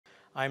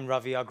I'm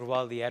Ravi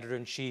Agrawal, the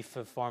editor-in-chief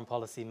of Foreign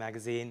Policy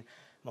magazine.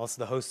 I'm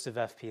also the host of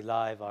FP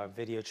Live, our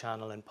video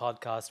channel and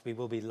podcast. We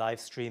will be live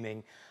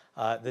streaming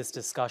this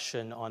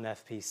discussion on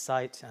FP's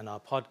site and our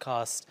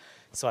podcast.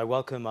 So I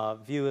welcome our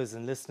viewers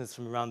and listeners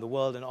from around the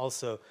world, and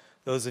also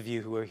those of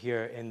you who are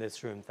here in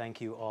this room. Thank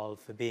you all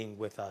for being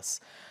with us.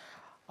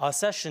 Our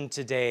session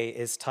today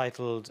is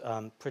titled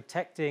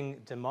Protecting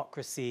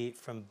Democracy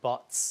from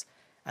Bots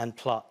and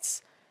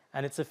Plots.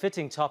 And it's a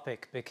fitting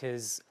topic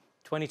because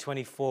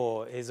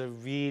 2024 is a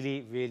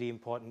really, really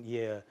important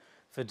year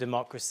for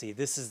democracy.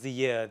 This is the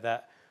year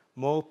that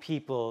more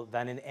people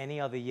than in any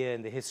other year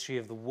in the history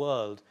of the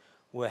world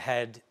will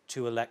head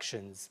to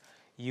elections.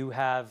 You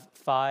have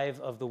 5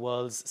 of the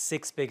world's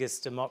 6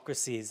 biggest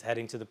democracies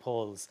heading to the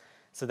polls.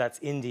 So that's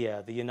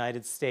India, the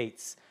United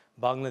States,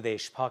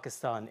 Bangladesh,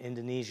 Pakistan,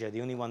 Indonesia.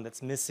 The only one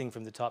that's missing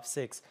from the top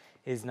 6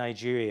 is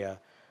Nigeria.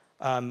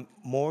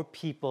 More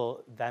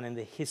people than in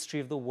the history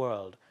of the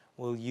world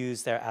will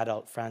use their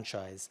adult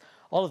franchise.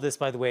 All of this,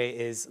 by the way,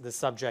 is the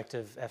subject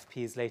of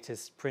FP's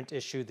latest print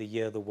issue, The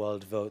Year the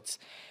World Votes.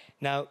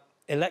 Now,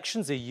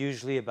 elections are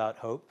usually about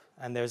hope,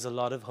 and there's a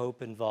lot of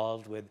hope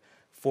involved with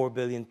 4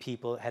 billion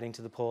people heading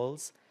to the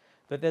polls.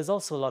 But there's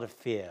also a lot of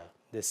fear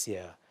this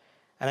year.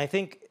 And I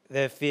think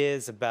there are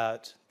fears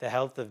about the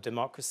health of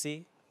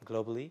democracy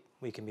globally.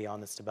 We can be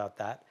honest about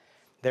that.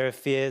 There are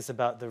fears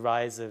about the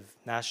rise of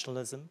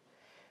nationalism.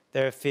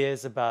 There are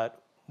fears about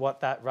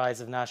what that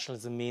rise of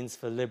nationalism means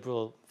for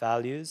liberal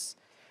values.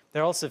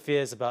 There are also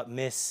fears about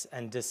mis-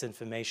 and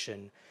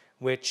disinformation,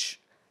 which,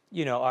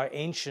 are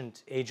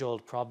ancient,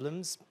 age-old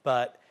problems,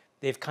 but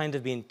they've kind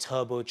of been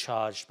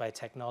turbocharged by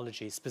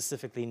technology,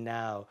 specifically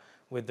now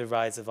with the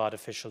rise of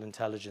artificial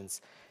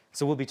intelligence.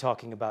 So we'll be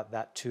talking about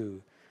that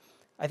too.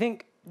 I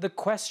think the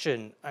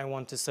question I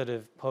want to sort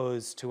of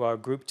pose to our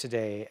group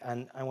today,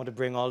 and I want to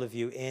bring all of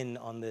you in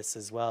on this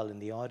as well in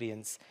the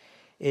audience,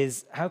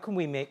 is how can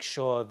we make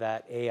sure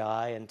that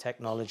AI and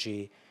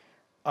technology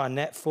are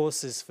net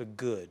forces for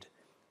good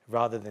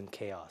rather than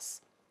chaos,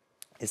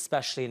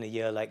 especially in a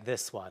year like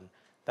this one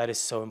that is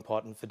so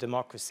important for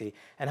democracy?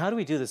 And how do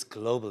we do this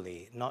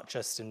globally, not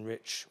just in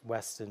rich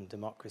Western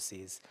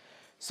democracies?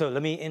 So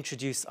let me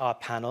introduce our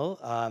panel.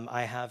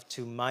 I have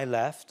to my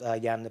left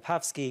Jan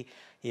Lipavsky.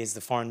 He is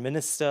the foreign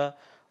minister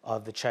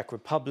of the Czech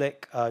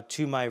Republic.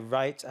 To my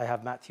right, I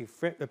have Matthew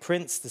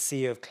Prince, the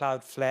CEO of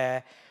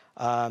Cloudflare.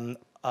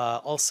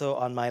 Also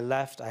on my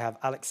left, I have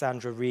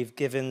Alexandra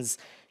Reeve-Givens.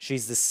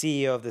 She's the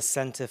CEO of the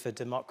Center for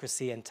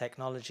Democracy and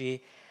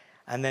Technology.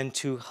 And then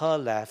to her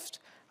left,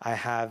 I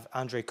have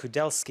Andrei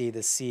Kudelski, the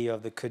CEO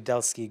of the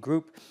Kudelski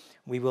Group.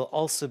 We will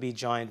also be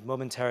joined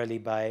momentarily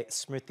by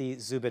Smriti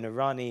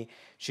Zubin-Irani.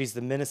 She's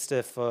the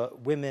Minister for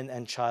Women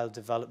and Child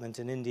Development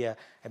in India.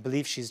 I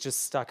believe she's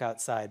just stuck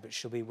outside, but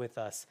she'll be with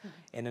us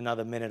in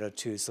another minute or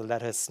two, so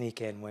let her sneak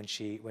in when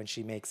she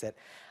makes it.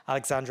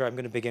 Alexandra, I'm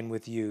going to begin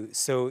with you.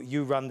 So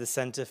you run the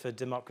Center for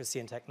Democracy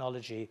and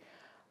Technology.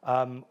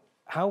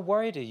 How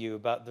worried are you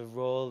about the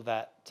role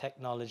that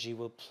technology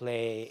will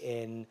play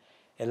in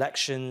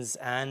elections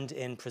and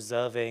in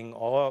preserving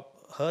or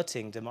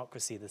hurting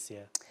democracy this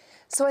year?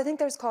 So I think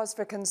there's cause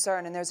for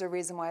concern, and there's a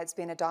reason why it's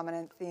been a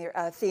dominant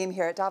theme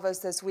here at Davos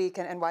this week,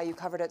 and why you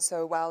covered it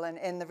so well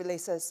in the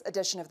latest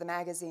edition of the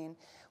magazine.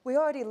 We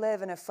already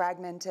live in a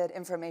fragmented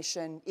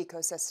information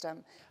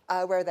ecosystem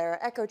where there are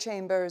echo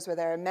chambers, where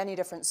there are many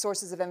different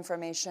sources of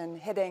information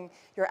hitting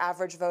your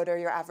average voter,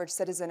 your average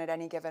citizen at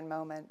any given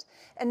moment.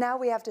 And now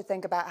we have to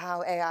think about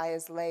how AI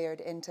is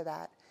layered into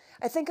that.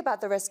 I think about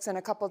the risks in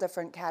a couple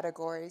different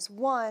categories.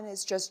 One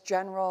is just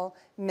general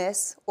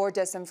mis- or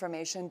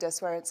disinformation,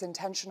 dis where it's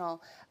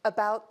intentional,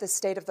 about the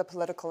state of the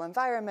political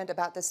environment,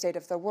 about the state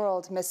of the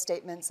world,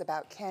 misstatements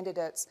about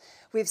candidates.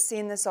 We've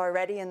seen this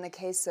already in the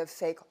case of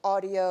fake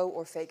audio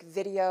or fake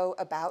video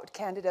about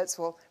candidates.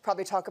 We'll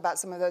probably talk about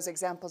some of those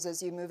examples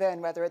as you move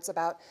in, whether it's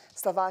about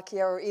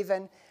Slovakia or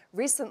even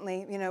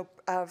recently,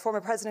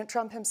 former President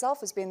Trump himself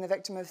has been the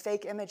victim of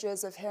fake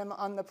images of him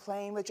on the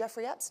plane with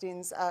Jeffrey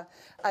Epstein's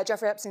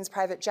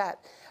private jet.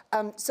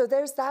 So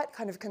there's that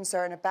kind of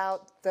concern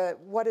about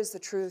what is the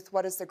truth,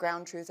 what is the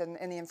ground truth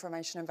in the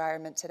information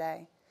environment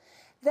today.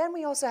 Then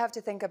we also have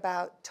to think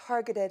about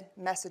targeted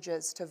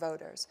messages to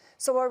voters.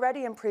 So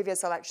already in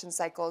previous election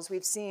cycles,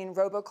 we've seen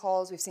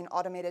robocalls, we've seen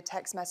automated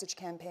text message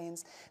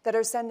campaigns that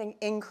are sending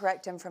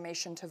incorrect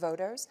information to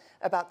voters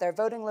about their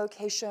voting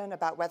location,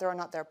 about whether or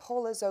not their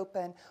poll is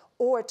open,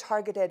 or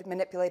targeted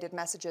manipulated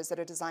messages that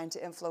are designed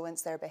to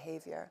influence their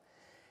behavior.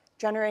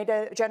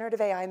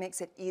 Generative AI makes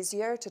it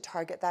easier to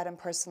target that and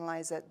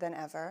personalize it than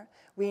ever.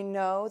 We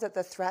know that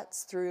the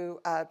threats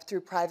through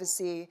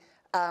privacy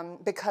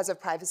because of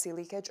privacy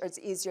leakage, or it's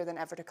easier than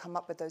ever to come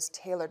up with those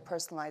tailored,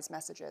 personalized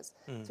messages.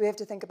 So we have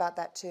to think about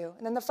that too.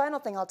 And then the final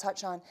thing I'll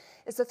touch on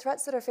is the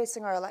threats that are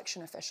facing our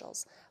election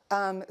officials,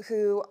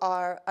 who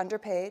are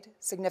underpaid,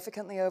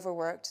 significantly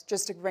overworked.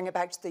 Just to bring it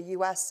back to the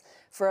US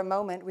for a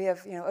moment, we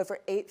have over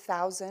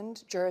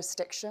 8,000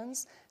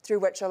 jurisdictions through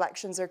which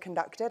elections are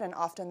conducted, and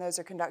often those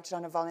are conducted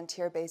on a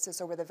volunteer basis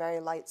or with a very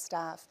light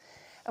staff.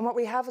 And what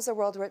we have is a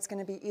world where it's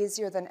going to be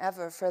easier than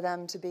ever for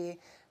them to be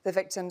the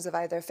victims of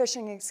either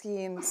phishing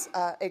schemes,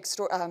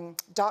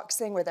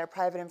 doxing, where their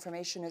private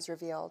information is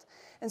revealed.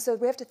 And so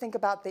we have to think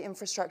about the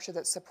infrastructure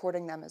that's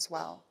supporting them as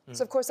well.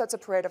 So of course that's a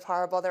parade of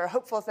horrible. There are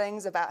hopeful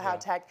things about how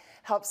tech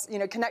helps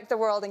connect the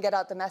world and get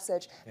out the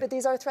message. But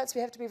these are threats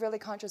we have to be really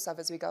conscious of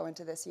as we go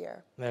into this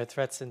year. There are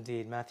threats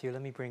indeed. Matthew,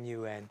 let me bring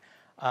you in.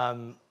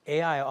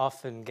 AI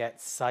often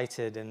gets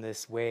cited in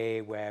this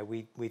way where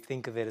we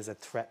think of it as a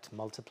threat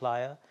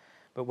multiplier.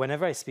 But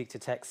whenever I speak to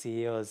tech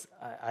CEOs,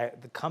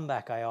 the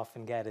comeback I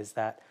often get is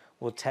that,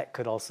 well, tech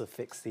could also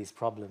fix these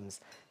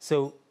problems.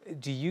 So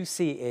do you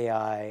see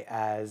AI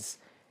as,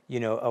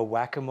 a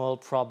whack-a-mole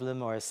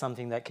problem or as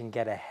something that can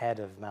get ahead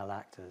of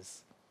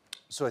malactors?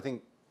 So I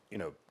think,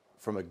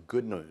 from a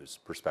good news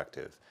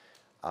perspective,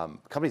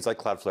 companies like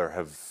Cloudflare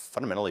have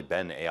fundamentally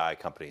been AI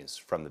companies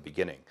from the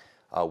beginning.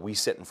 We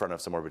sit in front of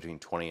somewhere between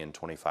 20 and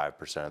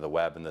 25% of the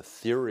web, and the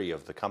theory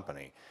of the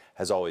company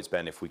has always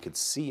been if we could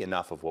see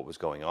enough of what was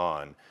going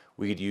on,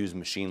 we could use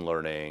machine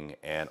learning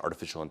and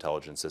artificial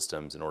intelligence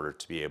systems in order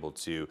to be able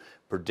to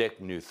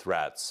predict new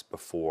threats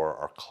before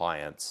our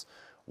clients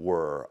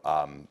were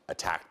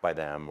attacked by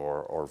them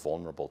or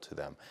vulnerable to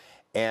them.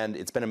 And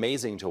it's been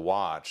amazing to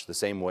watch the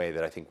same way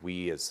that I think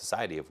we as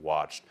society have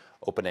watched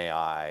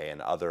OpenAI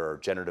and other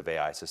generative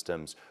AI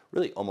systems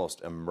really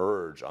almost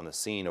emerge on the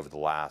scene over the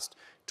last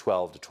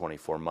 12 to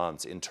 24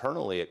 months.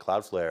 Internally at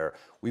Cloudflare,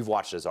 we've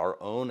watched as our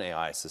own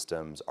AI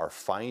systems are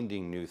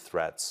finding new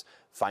threats,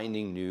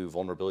 finding new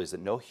vulnerabilities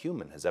that no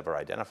human has ever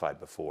identified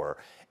before,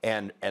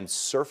 and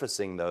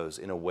surfacing those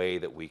in a way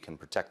that we can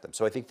protect them.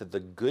 So I think that the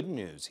good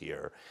news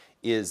here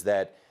is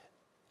that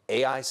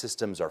AI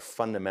systems are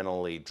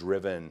fundamentally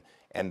driven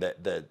and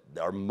that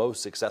are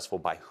most successful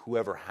by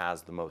whoever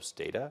has the most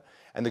data.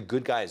 And the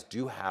good guys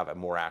do have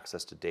more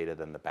access to data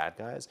than the bad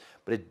guys,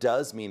 but it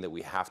does mean that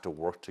we have to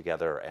work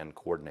together and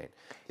coordinate.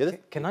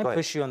 Can I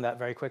push you on that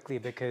very quickly?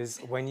 Because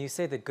when you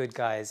say the good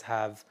guys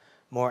have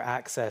more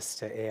access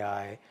to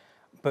AI,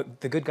 but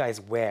the good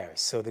guys where?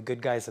 So the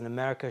good guys in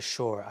America,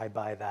 sure, I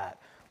buy that.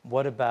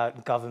 What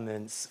about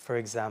governments, for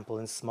example,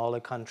 in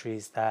smaller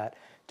countries that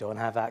don't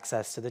have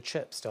access to the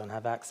chips, don't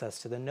have access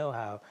to the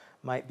know-how,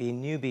 might be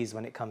newbies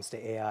when it comes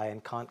to AI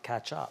and can't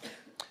catch up?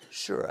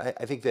 Sure,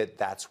 I think that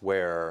that's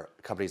where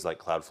companies like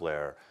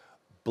Cloudflare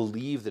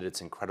believe that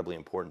it's incredibly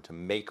important to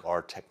make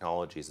our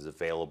technologies as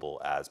available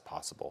as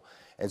possible.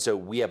 And so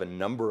we have a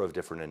number of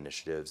different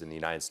initiatives. In the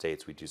United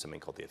States, we do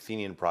something called the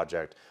Athenian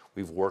Project.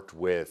 We've worked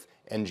with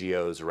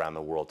NGOs around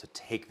the world to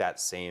take that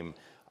same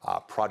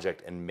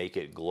project and make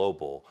it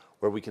global,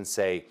 where we can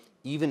say,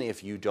 even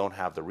if you don't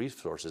have the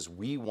resources,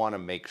 we want to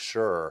make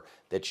sure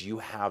that you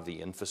have the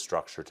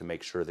infrastructure to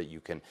make sure that you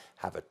can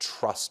have a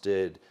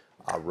trusted,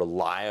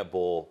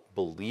 reliable,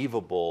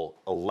 believable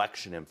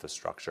election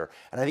infrastructure.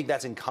 And I think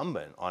that's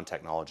incumbent on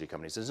technology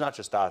companies. It's not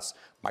just us.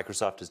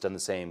 Microsoft has done the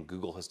same.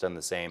 Google has done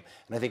the same.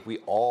 And I think we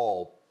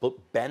all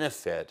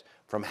benefit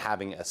from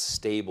having a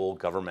stable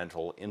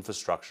governmental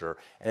infrastructure.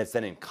 And it's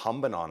then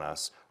incumbent on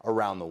us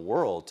around the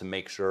world to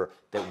make sure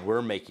that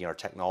we're making our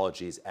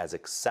technologies as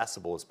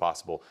accessible as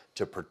possible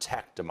to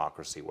protect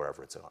democracy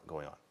wherever it's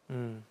going on.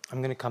 I'm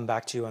going to come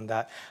back to you on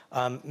that.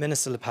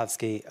 Minister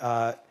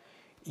Lepavsky,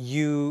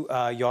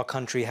 your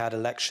country had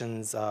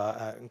elections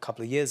a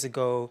couple of years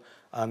ago.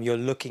 You're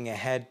looking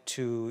ahead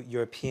to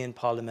European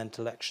Parliament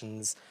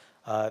elections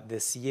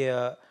this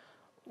year.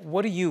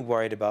 What are you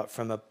worried about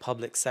from a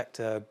public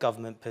sector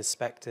government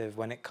perspective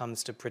when it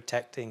comes to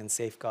protecting and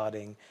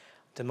safeguarding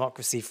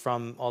democracy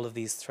from all of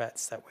these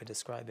threats that we're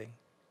describing?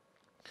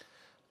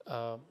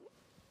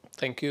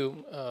 Thank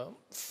you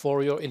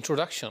for your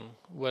introduction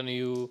when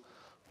you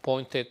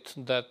pointed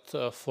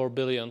that 4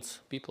 billion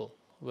people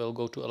will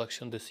go to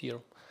election this year.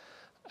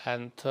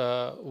 And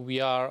we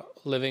are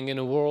living in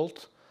a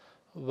world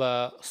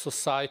where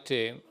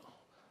society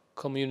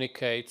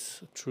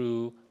communicates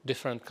through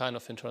different kind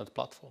of internet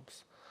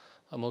platforms.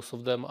 Most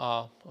of them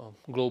are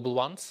global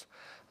ones,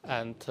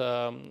 and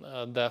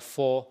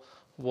therefore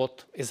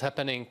what is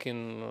happening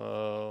in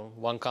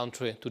one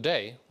country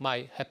today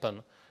might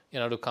happen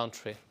in another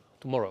country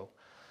tomorrow.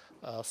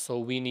 So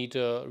we need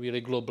a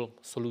really global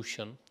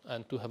solution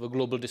and to have a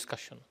global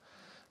discussion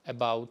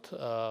about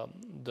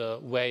the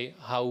way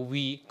how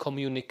we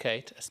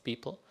communicate as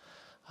people,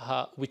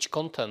 which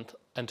content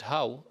and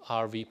how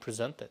are we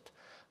presented.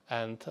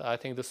 And I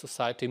think the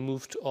society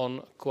moved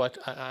on quite.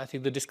 I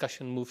think the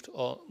discussion moved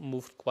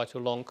quite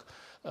along,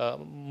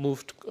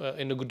 moved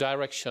in a good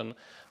direction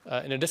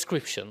in a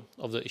description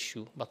of the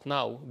issue. But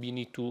now we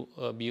need to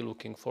be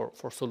looking for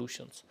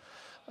solutions,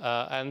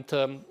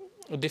 and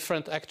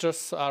different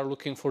actors are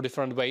looking for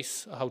different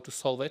ways how to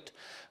solve it.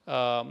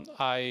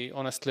 I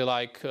honestly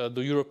like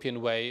the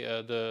European way,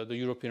 the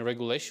European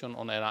regulation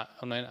on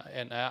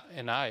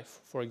NI,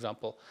 for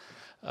example.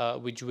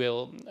 Which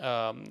will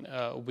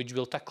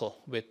tackle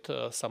with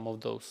some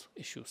of those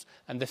issues.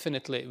 And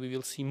definitely we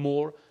will see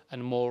more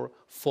and more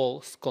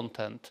false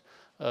content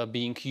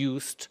being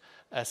used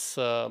as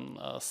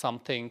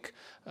something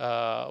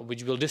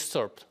which will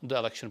disturb the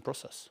election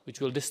process, which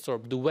will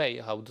disturb the way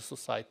how the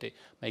society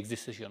makes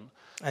decisions.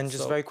 And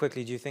just very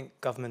quickly, do you think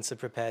governments are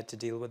prepared to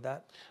deal with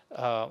that?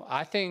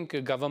 I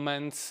think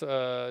governments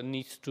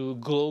need to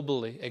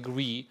globally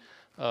agree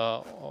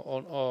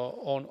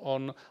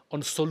on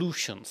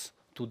solutions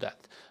to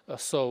that.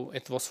 So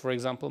it was, for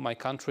example, my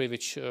country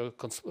which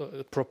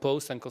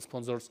proposed and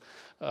co-sponsors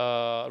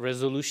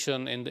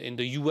resolution in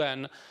the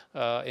UN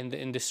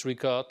in this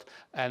regard,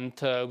 and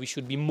we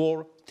should be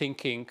more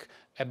thinking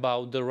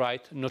about the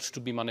right not to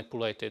be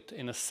manipulated,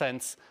 in a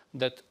sense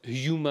that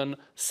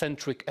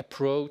human-centric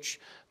approach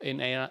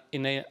in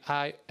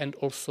AI and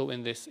also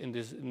in this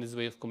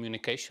way of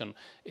communication,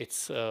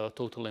 it's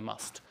totally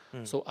must.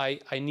 So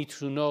I need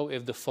to know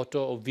if the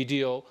photo or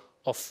video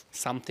of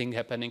something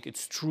happening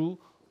it's true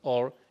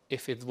or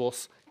if it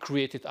was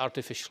created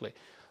artificially.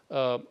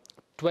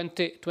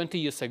 20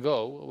 years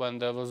ago, when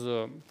there was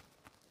a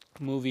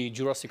movie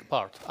Jurassic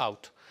Park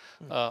out,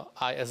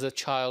 I, as a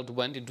child,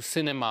 went into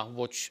cinema,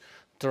 watched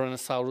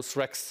Tyrannosaurus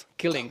Rex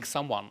killing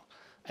someone,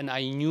 and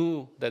I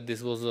knew that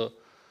this was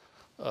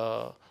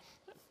a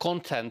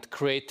content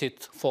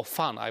created for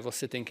fun. I was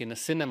sitting in a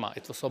cinema,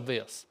 it was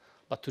obvious.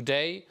 But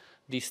today,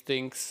 these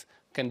things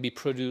can be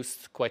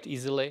produced quite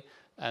easily,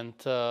 and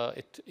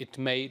it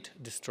may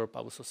disturb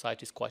our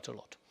societies quite a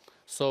lot.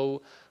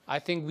 So I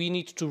think we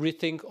need to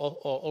rethink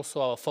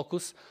also our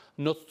focus,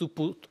 not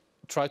to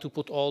try to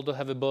put all the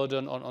heavy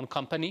burden on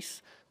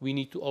companies. We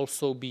need to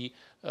also be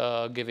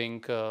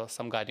giving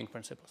some guiding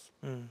principles.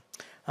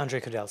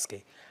 Andrzej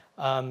Kudelski,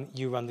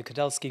 you run the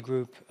Kudelski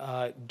Group.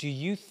 Do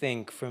you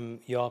think, from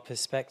your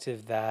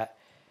perspective, that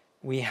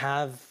we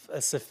have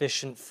a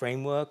sufficient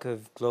framework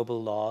of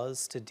global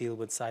laws to deal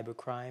with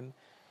cybercrime?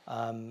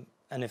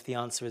 And if the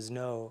answer is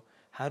no,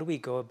 how do we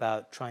go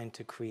about trying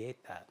to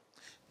create that?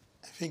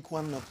 I think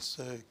one of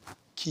the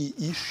key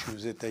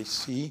issues that I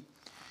see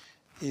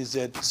is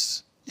that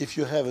if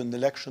you have an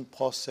election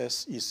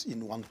process is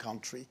in one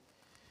country,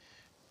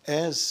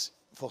 as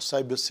for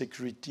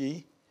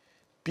cybersecurity,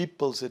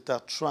 people that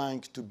are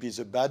trying to be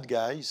the bad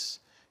guys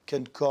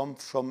can come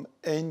from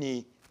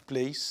any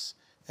place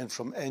and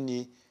from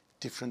any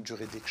different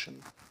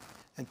jurisdiction.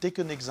 And take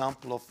an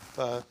example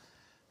of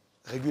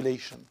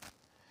regulation.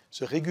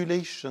 So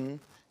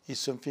regulation is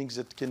something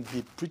that can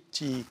be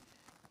pretty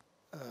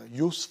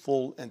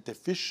useful and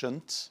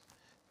efficient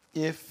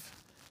if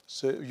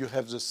you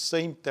have the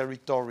same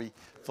territory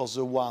for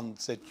the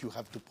ones that you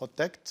have to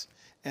protect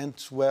and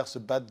where the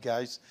bad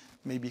guys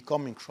may be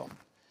coming from.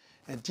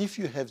 And if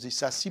you have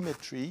this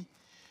asymmetry,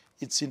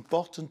 it's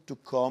important to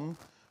come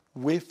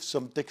with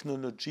some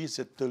technologies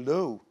that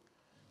allow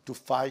to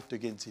fight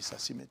against this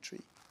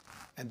asymmetry.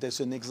 And as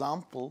an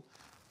example,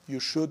 you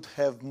should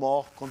have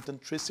more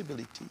content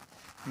traceability.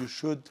 You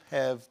should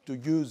have to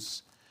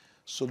use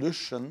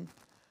solution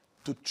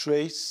to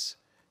trace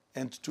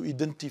and to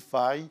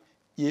identify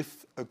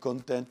if a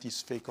content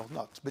is fake or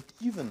not. But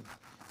even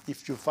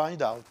if you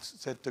find out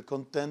that the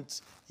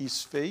content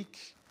is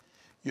fake,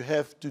 you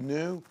have to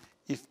know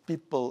if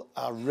people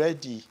are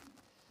ready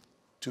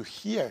to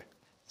hear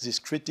this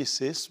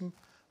criticism,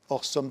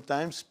 or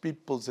sometimes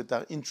people that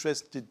are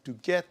interested to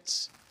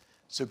get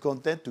the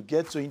content, to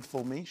get the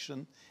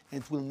information,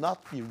 and will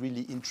not be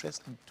really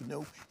interested to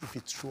know if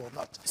it's true or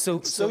not. So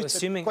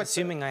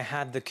assuming I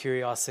had the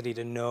curiosity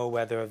to know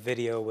whether a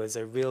video was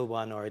a real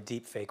one or a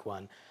deep fake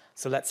one,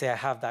 so let's say I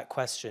have that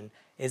question,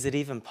 is it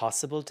even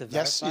possible to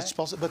verify? Yes, it's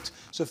possible, but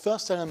the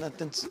first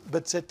element,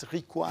 but that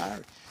require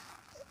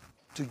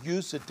to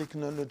use the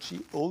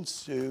technology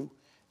also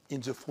in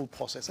the full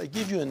process. I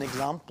give you an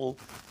example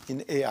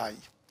in AI.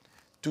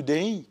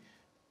 Today,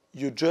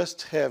 you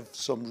just have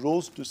some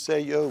rules to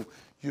say, oh,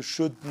 you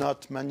should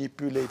not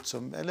manipulate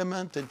some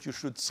element and you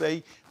should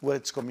say where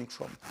it's coming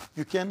from.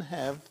 You can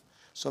have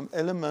some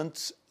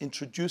elements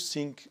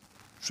introducing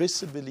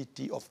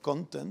traceability of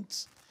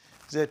content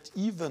that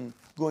even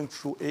going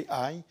through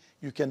AI,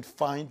 you can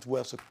find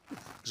where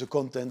the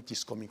content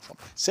is coming from.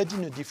 Said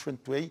in a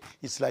different way,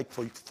 it's like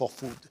for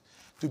food.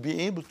 To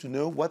be able to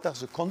know what are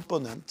the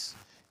components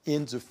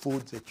in the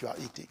food that you are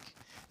eating.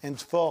 And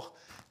for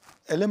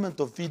element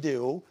of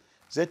video,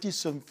 that is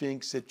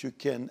something that you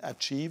can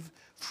achieve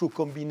through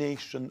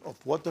combination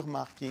of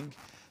watermarking,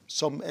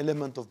 some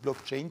element of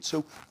blockchain.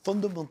 So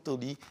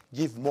fundamentally,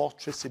 give more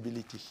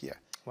traceability here.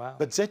 Wow.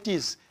 But that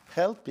is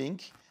helping,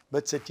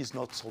 but that is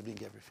not solving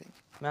everything.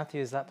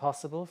 Matthew, is that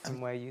possible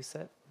from where you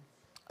sit?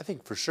 I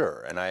think for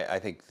sure, and I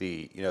think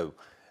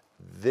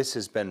this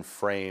has been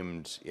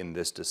framed in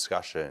this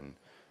discussion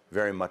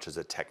very much as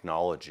a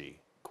technology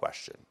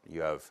question.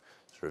 You have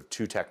sort of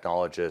two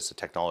technologists, a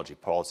technology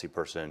policy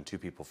person, two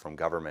people from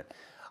government.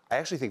 I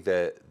actually think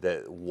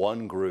that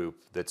one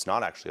group that's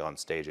not actually on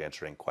stage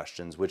answering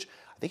questions, which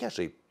I think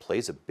actually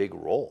plays a big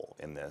role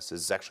in this,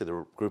 is actually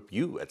the group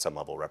you at some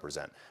level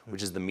represent,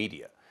 which is the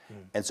media.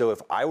 And so if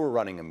I were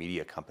running a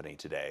media company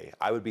today,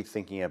 I would be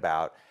thinking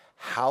about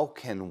how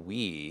can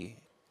we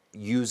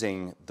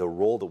using the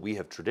role that we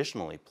have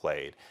traditionally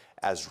played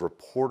as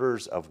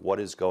reporters of what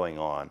is going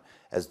on,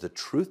 as the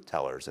truth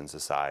tellers in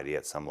society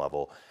at some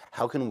level,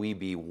 how can we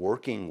be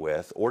working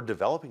with or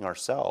developing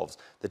ourselves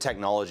the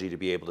technology to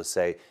be able to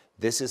say,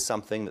 this is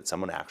something that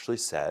someone actually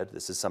said,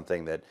 this is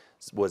something that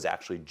was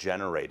actually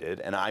generated,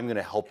 and I'm going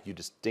to help you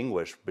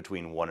distinguish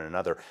between one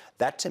another.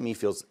 That to me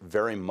feels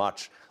very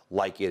much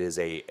like it is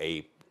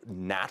a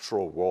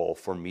natural role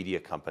for media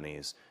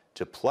companies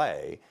to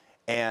play.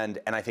 And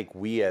I think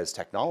we as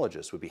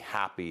technologists would be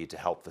happy to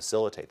help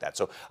facilitate that.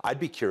 So I'd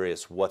be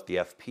curious what the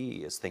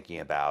FP is thinking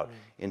about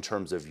in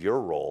terms of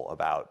your role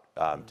about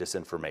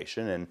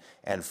disinformation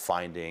and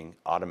finding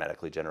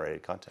automatically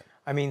generated content.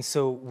 I mean,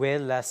 so we're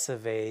less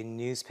of a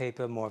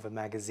newspaper, more of a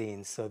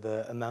magazine. So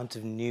the amount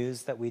of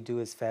news that we do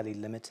is fairly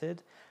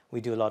limited.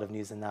 We do a lot of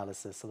news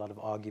analysis, a lot of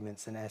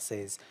arguments and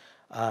essays,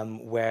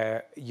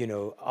 where, you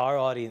know, our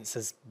audience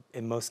has,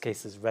 in most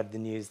cases, read the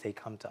news. They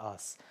come to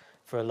us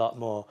for a lot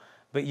more.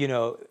 But, you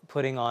know,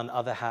 putting on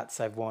other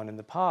hats I've worn in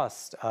the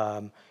past,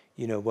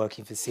 you know,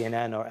 working for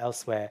CNN or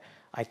elsewhere,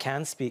 I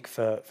can speak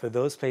for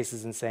those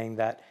places in saying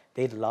that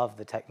they'd love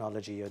the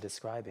technology you're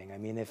describing. I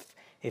mean,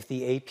 if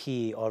the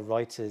AP or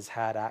Reuters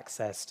had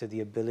access to the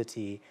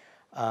ability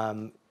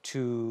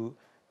to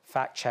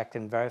fact check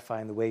and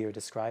verify in the way you're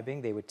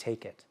describing, they would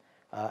take it.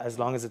 As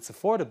long as it's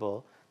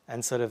affordable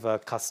and sort of a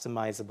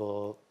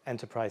customizable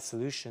enterprise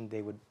solution,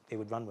 they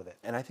would run with it.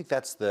 And I think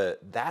that's the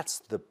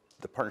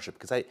partnership,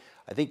 because I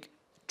think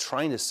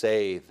trying to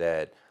say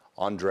that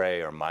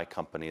Andre or my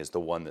company is the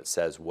one that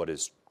says what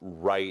is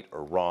right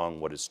or wrong,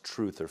 what is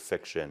truth or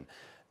fiction,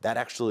 that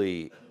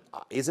actually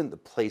isn't the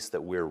place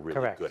that we're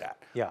really good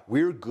at. Yeah.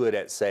 We're good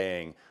at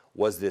saying,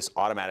 was this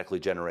automatically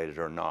generated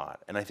or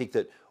not? And I think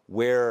that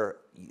we're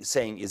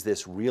saying, is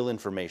this real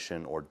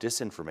information or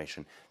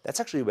disinformation? That's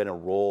actually been a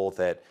role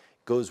that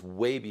goes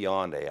way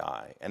beyond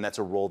AI, and that's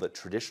a role that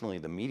traditionally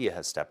the media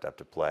has stepped up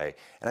to play.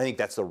 And I think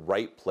that's the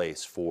right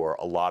place for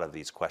a lot of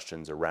these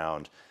questions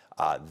around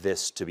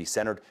this to be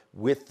centered,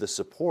 with the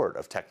support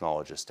of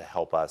technologists to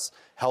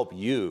help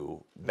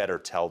you better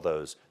tell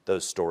those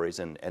stories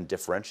and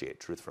differentiate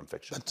truth from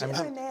fiction. If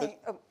I may.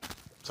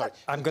 Sorry.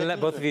 I'm going to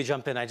let both of you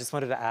jump in. I just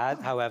wanted to add,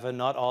 however,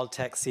 not all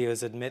tech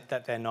CEOs admit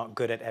that they're not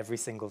good at every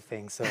single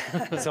thing. So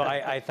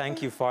I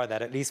thank you for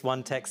that. At least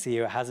one tech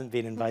CEO hasn't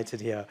been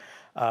invited here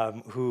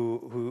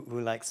who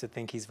likes to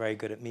think he's very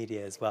good at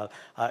media as well.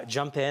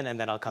 Jump in, and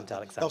then I'll come to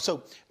Alexander.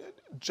 So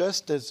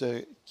just as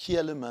a key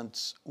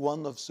element,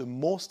 one of the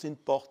most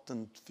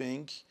important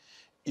things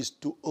is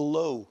to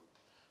allow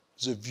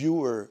the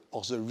viewer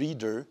or the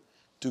reader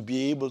to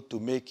be able to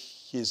make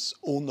his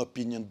own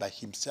opinion by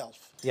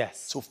himself.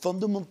 Yes. So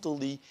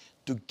fundamentally,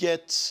 to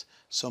get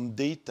some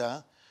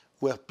data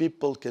where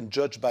people can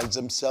judge by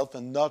themselves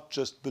and not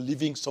just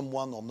believing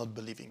someone or not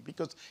believing.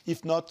 Because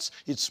if not,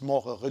 it's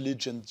more a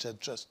religion than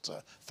just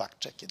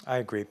fact-checking. I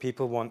agree.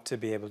 People want to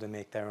be able to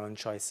make their own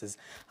choices.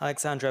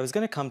 Alexandra, I was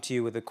going to come to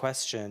you with a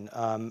question.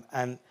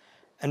 And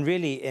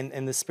really,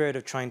 in the spirit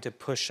of trying to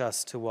push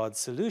us towards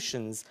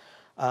solutions,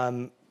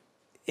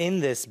 in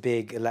this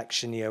big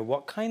election year,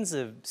 what kinds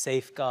of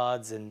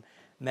safeguards and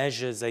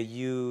measures are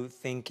you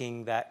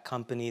thinking that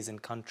companies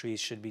and countries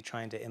should be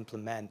trying to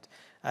implement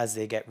as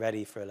they get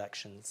ready for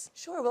elections?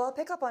 Sure. Well, I'll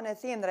pick up on a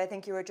theme that I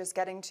think you were just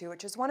getting to,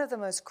 which is one of the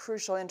most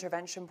crucial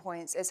intervention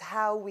points, is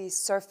how we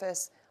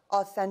surface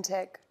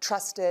authentic,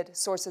 trusted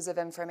sources of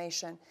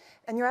information.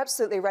 And you're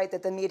absolutely right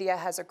that the media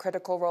has a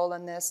critical role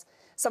in this.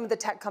 Some of the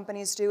tech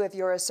companies do. If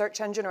you're a search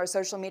engine or a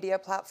social media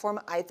platform,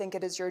 I think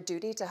it is your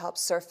duty to help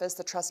surface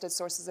the trusted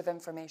sources of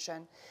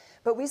information.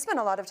 But we spend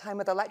a lot of time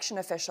with election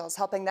officials,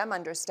 helping them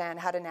understand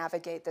how to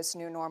navigate this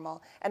new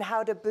normal and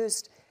how to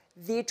boost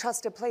the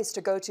trusted place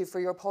to go to for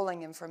your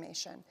polling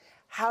information.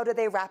 How do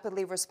they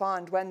rapidly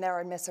respond when there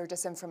are mis or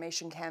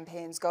disinformation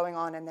campaigns going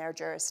on in their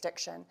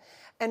jurisdiction?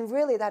 And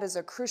really, that is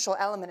a crucial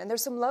element. And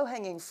there's some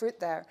low-hanging fruit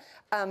there.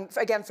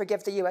 Again,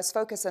 forgive the US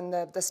focus and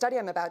the study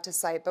I'm about to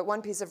cite, but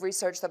one piece of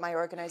research that my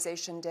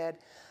organization did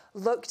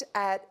looked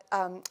at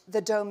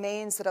the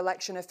domains that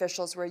election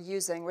officials were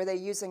using. Were they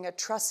using a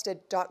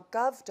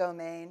trusted.gov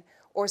domain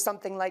or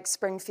something like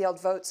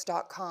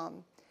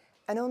springfieldvotes.com?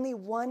 And only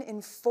 1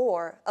 in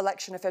 4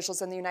 election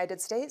officials in the United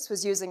States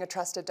was using a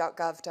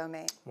trusted.gov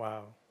domain.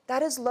 Wow.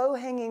 That is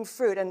low-hanging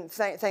fruit, and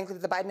thankfully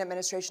the Biden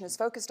administration is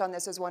focused on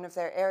this as one of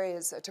their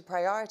areas to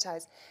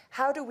prioritize.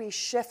 How do we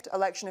shift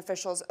election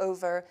officials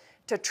over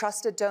to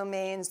trusted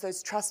domains,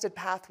 those trusted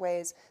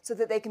pathways, so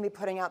that they can be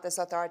putting out this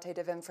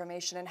authoritative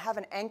information and have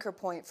an anchor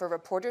point for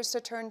reporters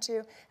to turn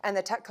to and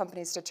the tech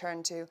companies to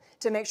turn to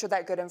make sure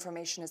that good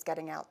information is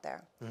getting out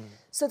there.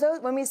 So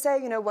when we say,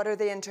 what are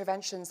the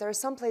interventions, there are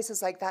some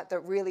places like that that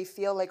really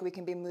feel like we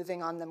can be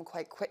moving on them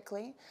quite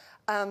quickly.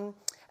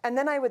 And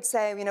then I would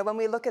say, when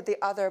we look at the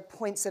other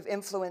points of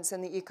influence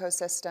in the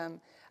ecosystem,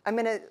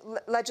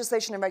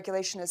 Legislation and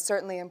regulation is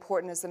certainly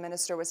important, as the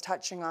minister was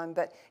touching on,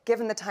 but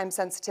given the time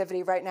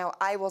sensitivity right now,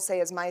 I will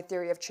say as my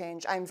theory of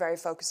change, I'm very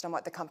focused on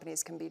what the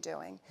companies can be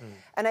doing.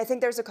 And I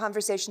think there's a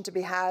conversation to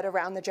be had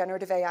around the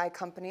generative AI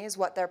companies,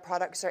 what their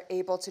products are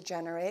able to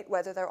generate,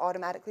 whether they're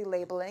automatically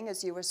labeling,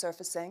 as you were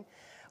surfacing,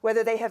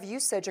 whether they have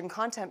usage and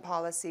content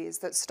policies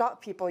that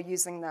stop people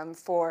using them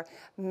for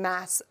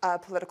mass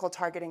political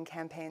targeting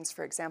campaigns,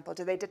 for example.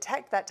 Do they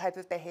detect that type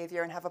of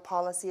behavior and have a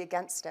policy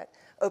against it?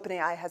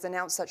 OpenAI has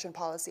announced such a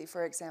policy,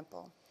 for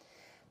example.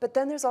 But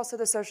then there's also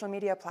the social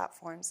media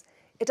platforms.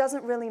 It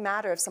doesn't really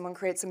matter if someone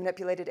creates a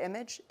manipulated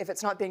image if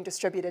it's not being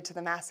distributed to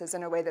the masses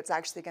in a way that's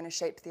actually going to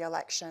shape the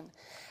election.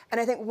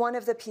 And I think one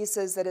of the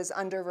pieces that is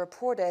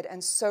underreported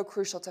and so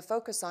crucial to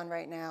focus on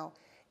right now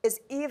is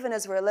even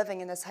as we're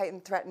living in this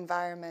heightened threat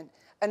environment,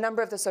 a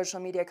number of the social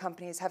media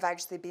companies have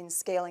actually been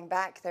scaling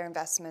back their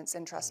investments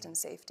in trust and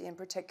safety, in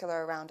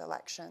particular around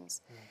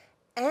elections.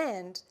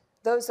 And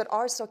those that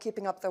are still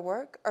keeping up the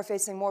work are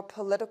facing more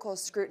political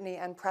scrutiny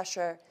and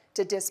pressure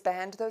to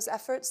disband those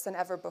efforts than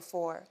ever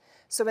before.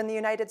 So in the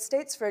United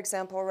States, for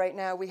example, right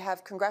now, we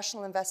have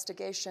congressional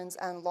investigations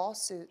and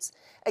lawsuits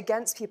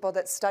against people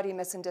that study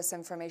mis and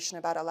disinformation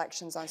about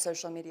elections on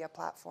social media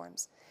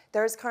platforms.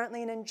 There is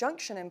currently an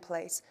injunction in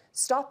place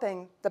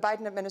stopping the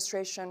Biden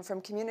administration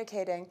from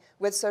communicating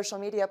with social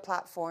media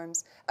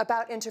platforms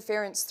about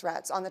interference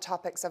threats on the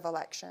topics of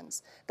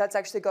elections. That's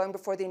actually going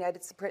before the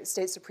United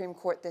States Supreme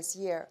Court this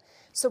year.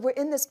 So we're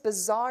in this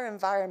bizarre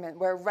environment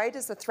where right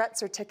as the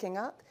threats are ticking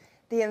up,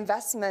 the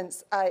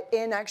investments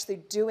in actually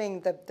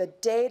doing the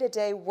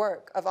day-to-day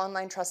work of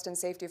online trust and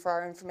safety for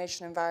our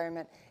information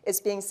environment is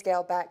being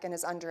scaled back and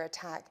is under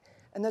attack.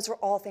 And those are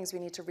all things we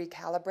need to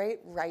recalibrate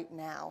right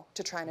now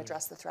to try and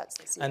address the threats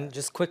this year. And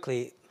just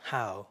quickly,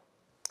 how?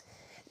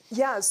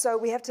 Yeah, so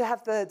we have to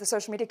have the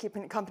social media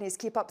companies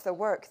keep up the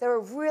work. There are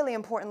really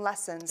important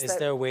lessons. Is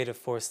there a way to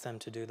force them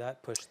to do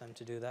that, push them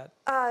to do that?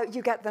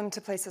 You get them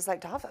to places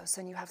like Davos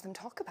and you have them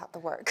talk about the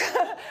work.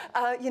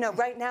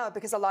 Right now,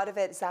 because a lot of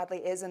it sadly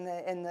is in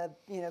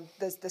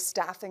the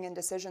staffing and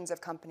decisions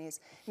of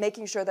companies,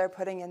 making sure they're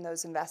putting in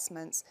those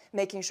investments,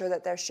 making sure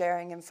that they're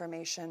sharing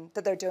information,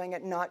 that they're doing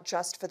it not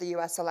just for the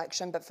US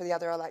election, but for the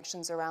other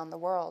elections around the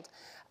world.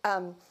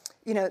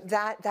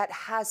 That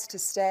has to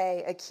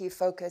stay a key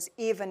focus,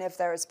 even if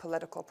there is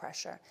political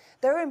pressure.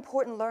 There are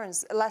important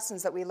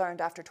lessons that we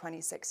learned after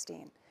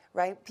 2016,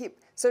 right?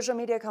 Social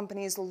media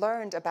companies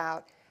learned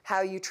about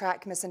how you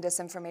track mis and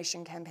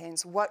disinformation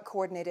campaigns, what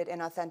coordinated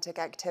inauthentic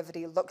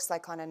activity looks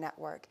like on a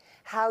network,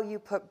 how you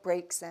put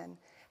breaks in,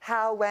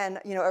 how when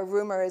a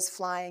rumor is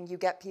flying, you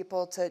get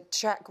people to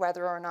check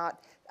whether or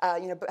not,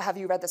 have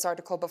you read this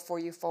article before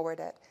you forward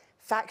it,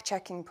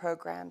 fact-checking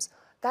programs.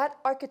 That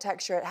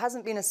architecture, it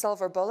hasn't been a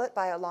silver bullet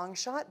by a long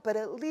shot, but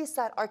at least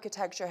that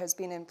architecture has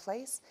been in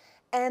place.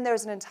 And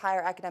there's an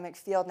entire academic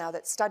field now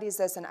that studies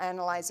this and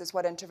analyzes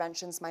what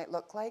interventions might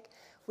look like.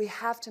 We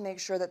have to make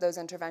sure that those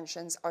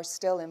interventions are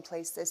still in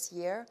place this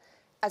year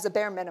as a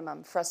bare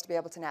minimum for us to be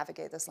able to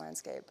navigate this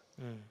landscape.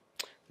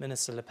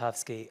 Minister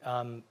Lepavsky,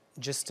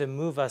 just to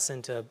move us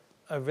into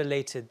a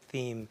related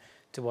theme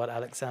to what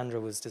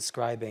Alexandra was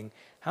describing,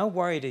 how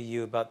worried are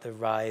you about the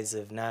rise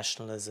of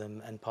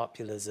nationalism and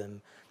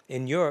populism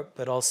in Europe,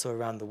 but also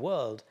around the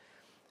world?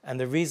 And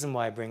the reason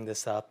why I bring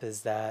this up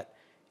is that,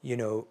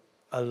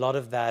 a lot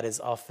of that is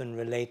often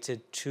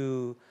related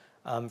to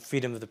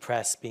freedom of the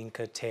press being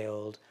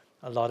curtailed.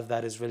 A lot of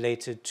that is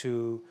related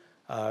to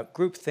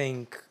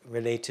groupthink,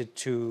 related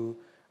to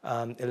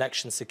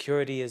election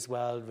security as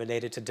well,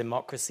 related to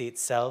democracy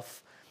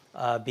itself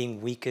being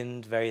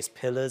weakened, various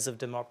pillars of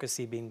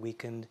democracy being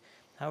weakened.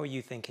 How are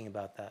you thinking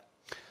about that?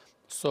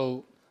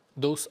 So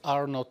those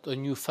are not a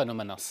new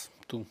phenomena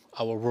to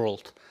our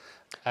world.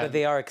 But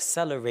they are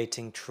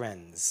accelerating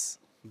trends.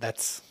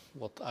 That's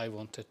what I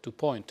wanted to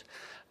point.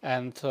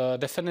 And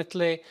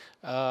definitely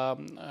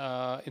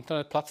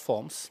internet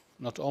platforms,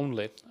 not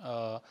only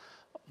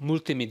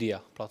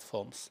multimedia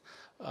platforms,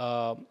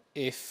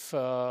 if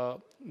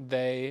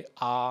they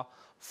are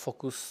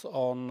focused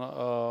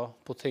on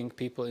putting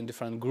people in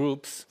different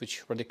groups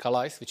which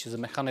radicalize, which is a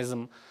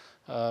mechanism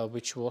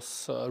which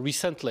was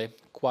recently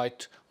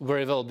quite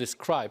very well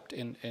described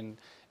in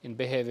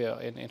behavior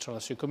in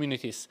international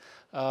communities.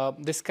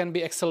 This can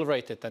be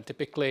accelerated, and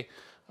typically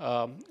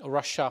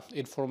Russia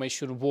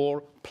information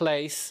war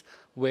plays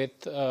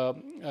with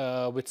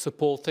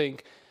supporting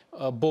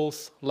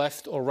both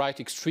left or right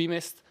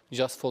extremists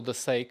just for the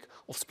sake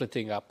of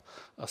splitting up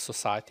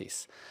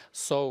societies.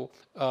 So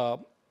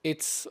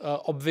it's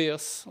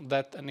obvious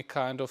that any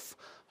kind of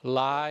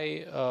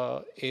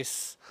lie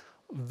is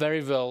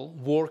very well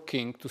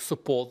working to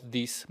support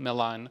these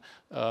malign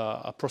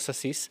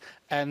processes,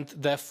 and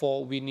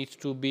therefore we need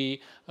to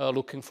be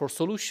looking for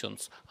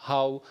solutions.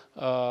 How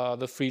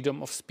the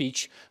freedom of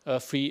speech,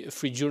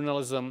 free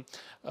journalism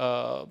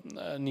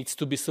needs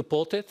to be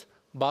supported,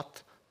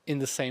 but in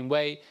the same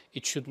way,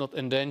 it should not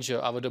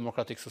endanger our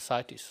democratic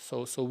societies.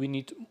 So we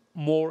need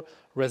more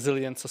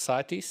resilient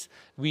societies.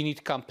 We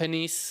need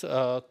companies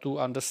to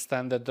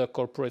understand that the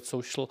corporate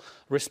social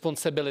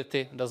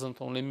responsibility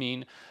doesn't only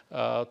mean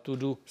to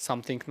do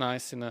something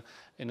nice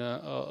in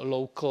a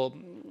local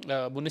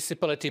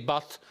municipality,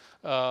 but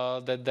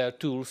that their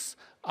tools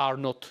are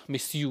not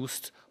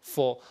misused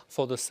for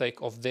the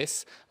sake of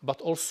this.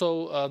 But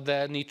also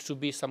there needs to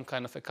be some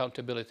kind of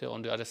accountability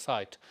on the other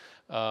side,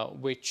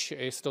 which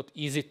is not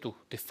easy to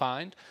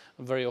define.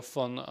 Very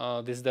often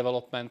this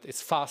development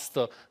is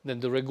faster than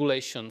the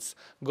regulations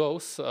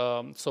goes,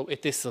 so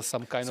it is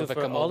some kind of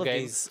a all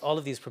game. All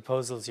of these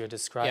proposals you're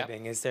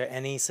describing, is there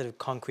any sort of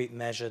concrete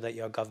measure that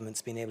your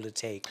government's been able to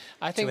take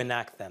to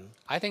enact them?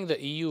 I think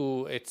the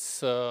EU,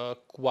 it's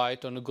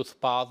quite on a good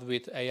path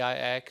with AI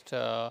Act,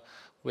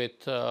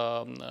 with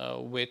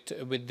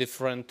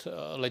different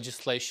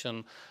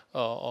legislation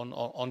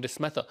on this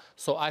matter.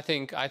 So I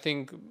think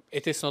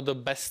it is not the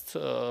best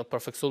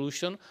perfect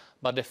solution,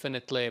 but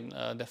definitely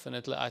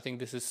I think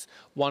this is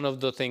one of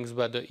the things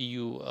where the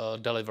EU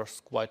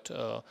delivers quite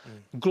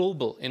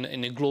global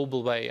in a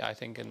global way. I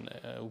think, and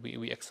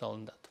we excel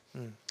in that.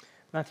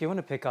 Matthew, I want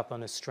to pick up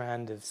on a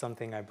strand of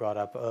something I brought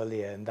up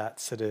earlier, and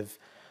that's sort of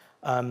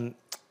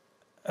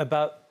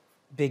about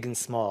big and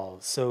small.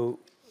 So,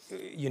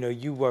 you know,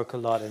 you work a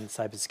lot in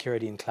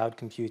cybersecurity and cloud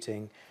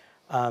computing,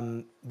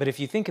 but if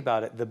you think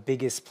about it, the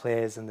biggest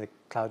players in the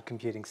cloud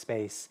computing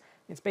space,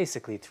 it's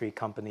basically 3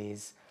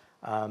 companies,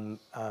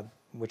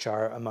 which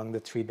are among the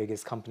 3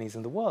 biggest companies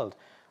in the world.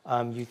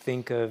 You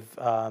think of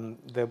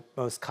the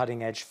most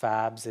cutting-edge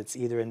fabs, it's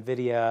either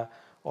NVIDIA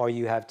or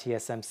you have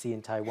TSMC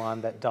in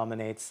Taiwan that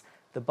dominates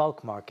the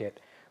bulk market.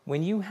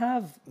 When you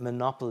have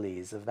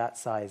monopolies of that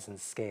size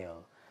and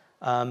scale,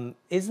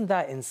 isn't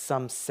that in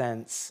some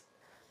sense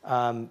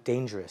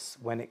dangerous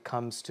when it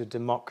comes to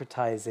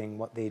democratizing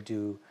what they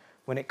do,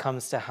 when it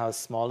comes to how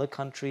smaller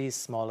countries,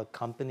 smaller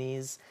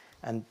companies,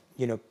 and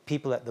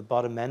people at the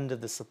bottom end of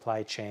the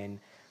supply chain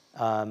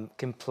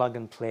can plug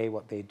and play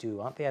what they do?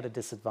 Aren't they at a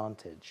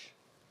disadvantage?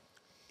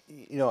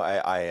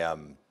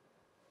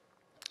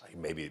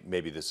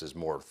 Maybe this is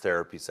more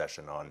therapy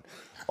session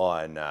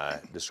on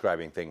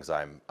describing things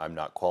I'm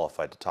not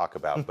qualified to talk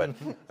about, but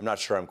I'm not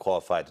sure I'm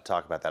qualified to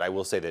talk about that. I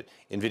will say that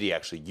NVIDIA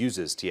actually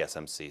uses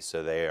TSMC,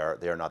 so they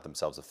are not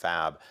themselves a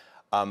fab.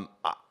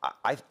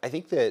 I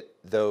think that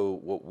though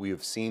what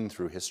we've seen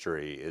through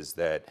history is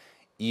that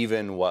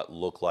even what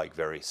look like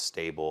very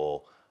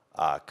stable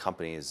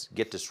companies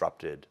get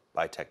disrupted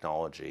by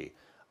technology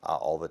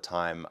all the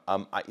time.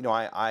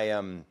 I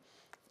am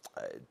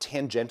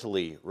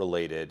tangentially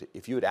related.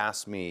 If you had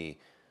asked me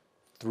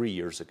 3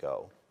 years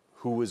ago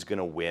who was going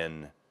to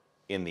win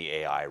in the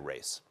AI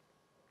race,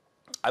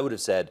 I would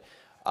have said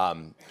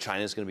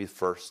China is going to be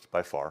first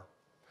by far,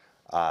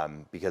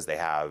 because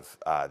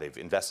they've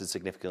invested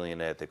significantly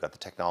in it, they've got the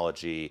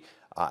technology,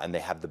 and they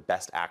have the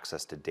best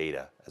access to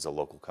data as a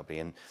local company.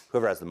 And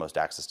whoever has the most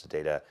access to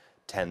data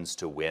tends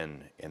to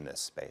win in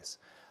this space.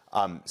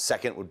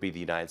 Second would be the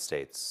United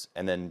States,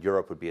 and then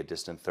Europe would be a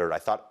distant third. I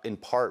thought in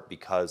part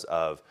because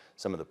of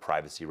some of the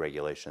privacy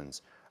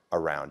regulations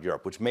around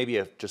Europe, which may be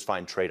a just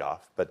fine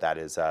trade-off, but that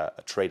is a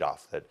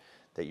trade-off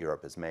that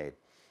Europe has made.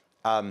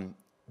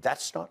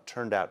 That's not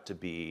turned out to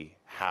be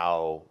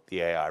how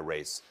the AI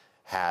race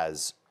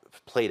has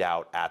played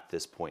out at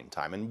this point in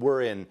time. And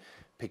we're in,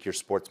 pick your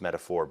sports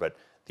metaphor, but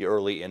the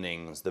early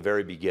innings, the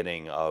very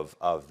beginning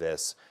of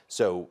this.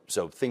 So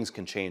things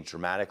can change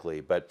dramatically.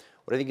 But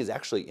what I think is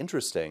actually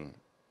interesting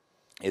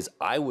is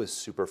I was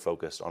super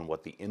focused on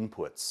what the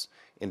inputs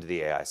into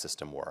the AI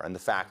system were. And the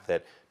fact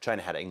that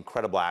China had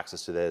incredible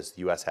access to this,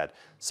 the US had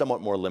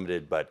somewhat more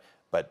limited, but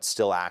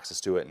still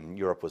access to it, and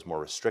Europe was more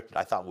restricted,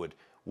 I thought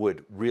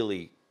would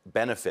really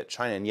benefit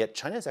China. And yet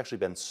China has actually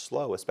been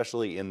slow,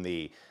 especially in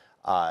the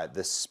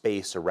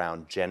space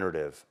around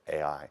generative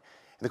AI.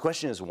 And the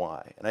question is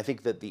why? And I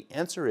think that the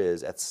answer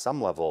is, at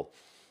some level,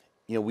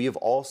 we have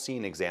all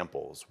seen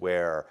examples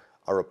where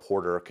a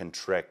reporter can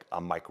trick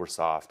a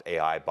Microsoft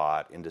AI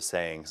bot into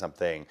saying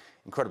something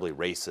incredibly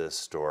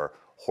racist or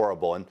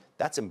horrible, and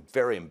that's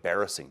very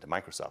embarrassing to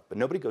Microsoft. But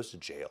nobody goes to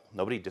jail,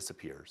 nobody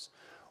disappears.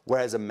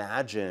 Whereas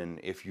imagine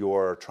if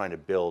you're trying to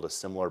build a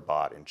similar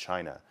bot in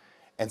China,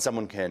 and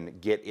someone can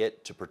get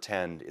it to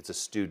pretend it's a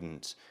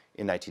student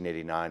in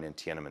 1989 in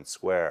Tiananmen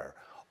Square.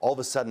 All of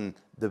a sudden,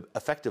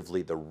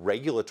 effectively, the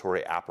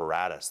regulatory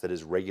apparatus that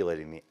is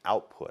regulating the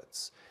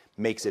outputs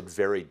makes it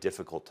very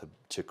difficult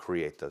to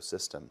create those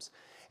systems.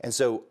 And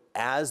so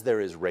as there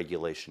is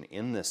regulation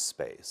in this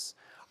space,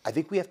 I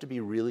think we have to be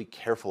really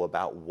careful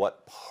about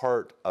what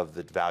part of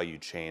the value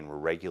chain we're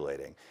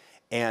regulating.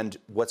 And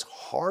what's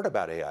hard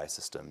about AI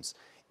systems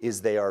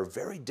is they are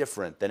very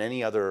different than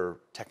any other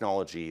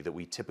technology that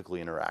we typically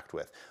interact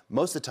with.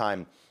 Most of the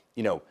time,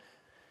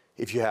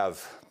 if you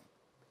have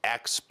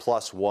x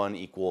plus 1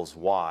 equals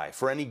y,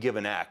 for any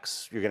given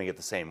x, you're going to get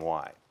the same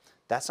y.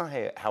 That's not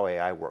how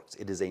AI works.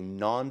 It is a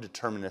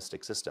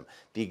non-deterministic system.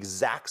 The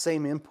exact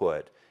same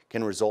input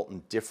can result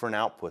in different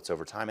outputs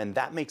over time. And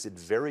that makes it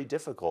very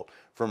difficult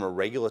from a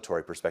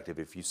regulatory perspective.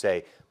 If you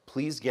say,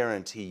 please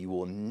guarantee you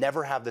will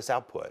never have this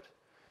output,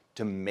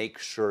 to make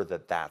sure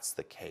that that's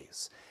the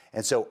case.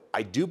 And so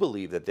I do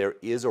believe that there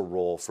is a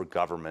role for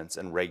governments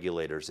and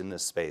regulators in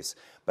this space.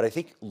 But I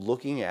think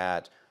looking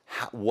at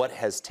what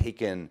has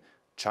taken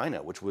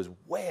China, which was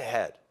way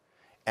ahead,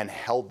 and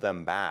held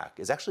them back,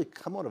 is actually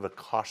somewhat of a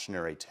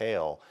cautionary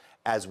tale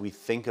as we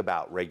think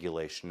about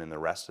regulation in the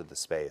rest of the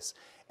space.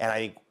 And I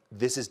think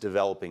this is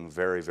developing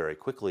very, very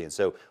quickly. And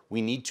so we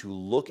need to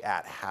look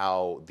at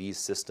how these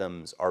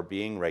systems are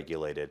being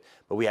regulated,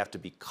 but we have to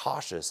be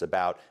cautious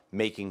about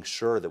making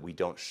sure that we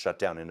don't shut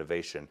down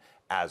innovation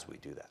as we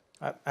do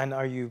that. And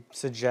are you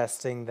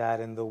suggesting that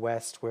in the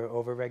West we're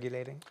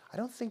over-regulating? I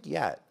don't think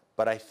yet,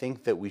 but I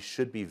think that we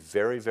should be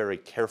very, very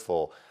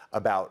careful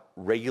about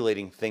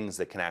regulating things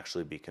that can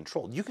actually be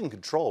controlled. You can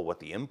control what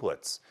the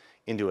inputs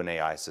into an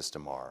AI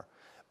system are,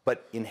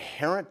 but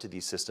inherent to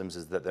these systems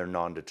is that they're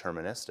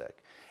non-deterministic.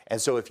 And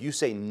so if you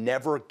say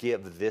never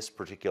give this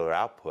particular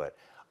output,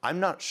 I'm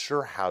not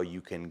sure how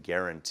you can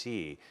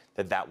guarantee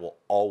that that will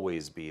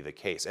always be the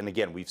case. And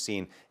again, we've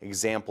seen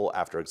example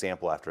after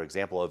example after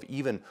example of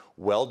even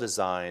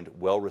well-designed,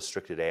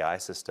 well-restricted AI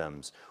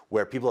systems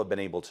where people have been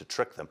able to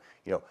trick them.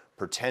 You know,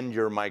 pretend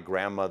you're my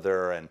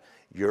grandmother and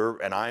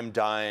I'm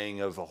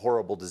dying of a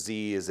horrible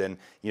disease, and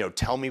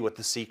tell me what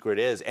the secret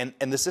is. And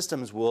the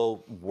systems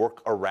will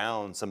work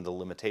around some of the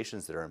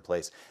limitations that are in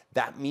place.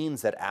 That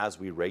means that as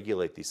we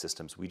regulate these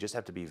systems, we just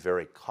have to be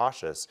very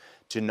cautious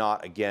to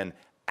not, again,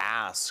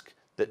 ask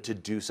that to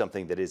do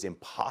something that is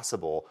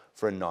impossible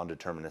for a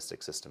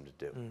non-deterministic system to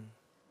do.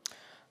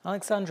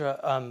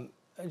 Alexandra,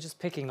 just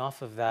picking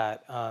off of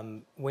that,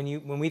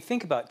 when we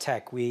think about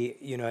tech, we,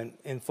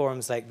 in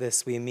forums like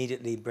this, we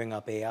immediately bring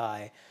up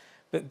AI.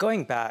 But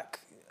going back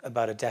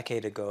about a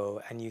decade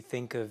ago, and you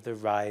think of the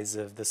rise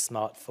of the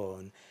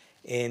smartphone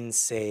in,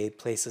 say,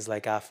 places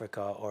like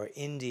Africa or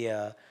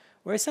India,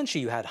 where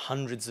essentially you had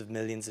hundreds of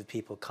millions of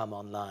people come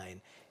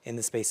online in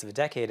the space of a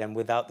decade, and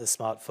without the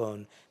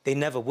smartphone, they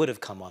never would have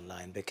come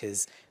online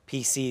because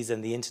PCs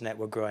and the internet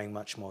were growing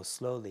much more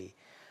slowly.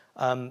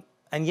 And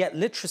yet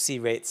literacy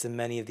rates in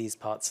many of these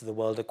parts of the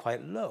world are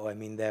quite low. I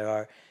mean, there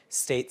are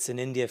states in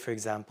India, for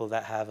example,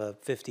 that have a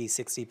 50,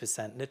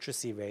 60%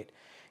 literacy rate.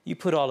 You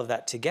put all of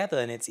that together,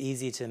 and it's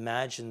easy to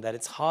imagine that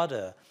it's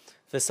harder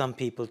for some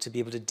people to be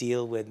able to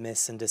deal with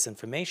mis and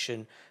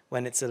disinformation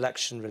when it's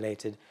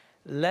election-related,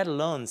 let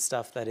alone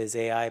stuff that is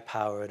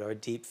AI-powered or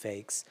deep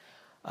fakes.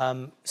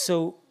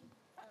 So,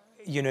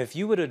 if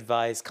you would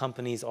advise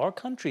companies or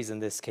countries in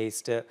this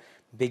case to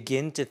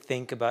begin to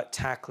think about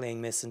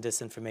tackling mis and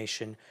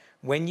disinformation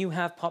when you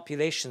have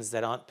populations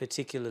that aren't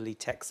particularly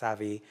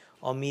tech-savvy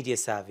or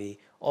media-savvy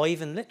or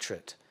even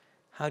literate,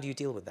 how do you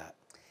deal with that?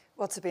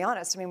 Well, to be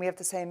honest, I mean, we have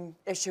the same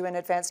issue in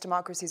advanced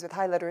democracies with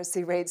high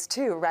literacy rates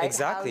too, right?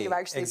 Exactly,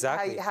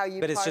 How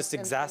you but it's parse just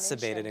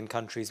exacerbated in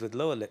countries with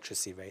lower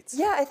literacy rates.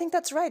 Yeah, I think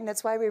that's right, and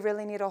it's why we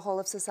really need a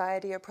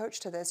whole-of-society approach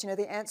to this.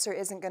 The answer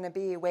isn't going to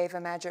be wave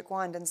a magic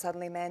wand and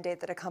suddenly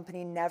mandate that a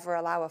company never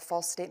allow a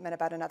false statement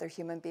about another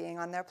human being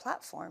on their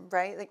platform,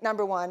 right? Like,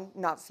 number one,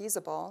 not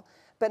feasible,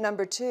 but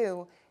number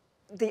two,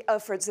 the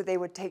efforts that they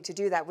would take to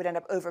do that would end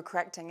up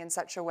overcorrecting in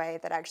such a way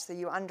that actually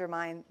you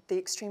undermine the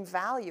extreme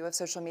value of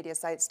social media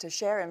sites to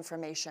share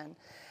information.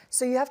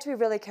 So you have to be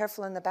really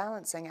careful in the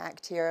balancing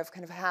act here of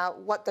kind of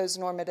what those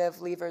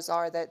normative levers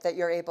are that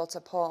you're able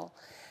to pull.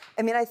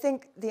 I mean, I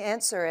think the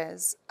answer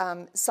is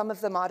some of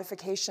the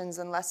modifications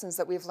and lessons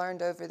that we've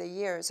learned over the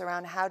years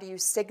around how do you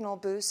signal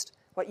boost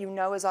what you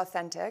know is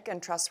authentic and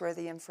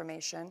trustworthy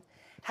information.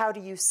 How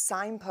do you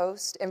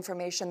signpost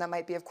information that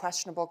might be of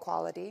questionable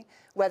quality,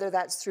 whether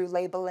that's through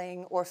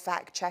labeling or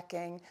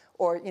fact-checking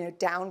or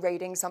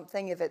down-rating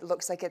something if it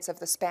looks like it's of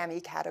the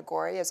spammy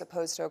category as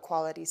opposed to a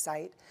quality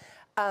site.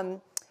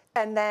 And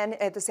then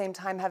at the same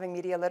time, having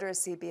media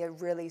literacy be a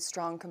really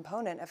strong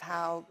component of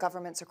how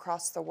governments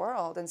across the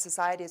world and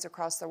societies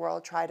across the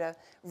world try to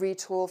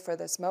retool for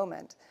this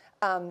moment.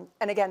 And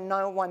again,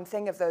 no one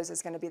thing of those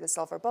is going to be the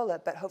silver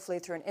bullet, but hopefully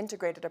through an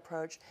integrated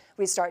approach,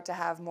 we start to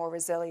have more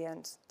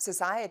resilient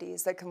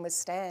societies that can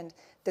withstand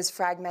this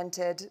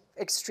fragmented,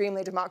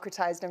 extremely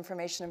democratized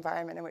information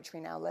environment in which we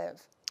now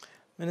live.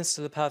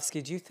 Minister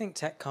Lepavsky, do you think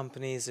tech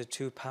companies are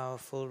too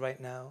powerful right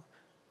now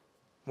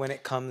when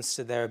it comes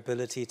to their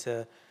ability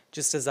to,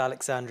 just as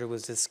Alexandra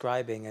was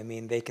describing, I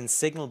mean, they can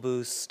signal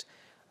boost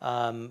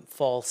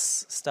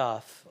false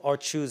stuff or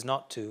choose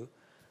not to?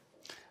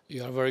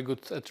 You are very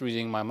good at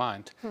reading my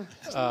mind.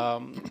 I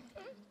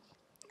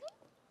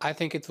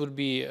think it would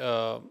be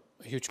a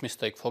huge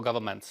mistake for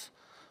governments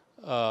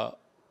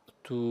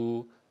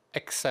to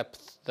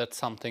accept that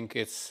something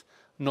is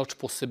not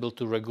possible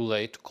to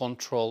regulate,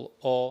 control,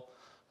 or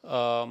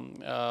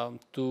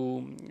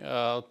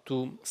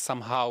to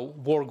somehow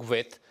work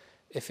with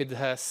if it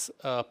has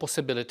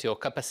possibility or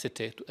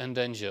capacity to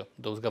endanger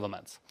those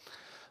governments.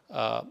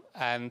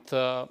 And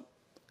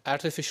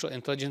artificial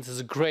intelligence is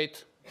a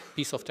great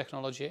piece of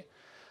technology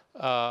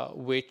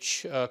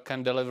which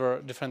can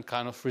deliver different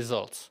kind of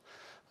results.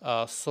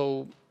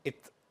 So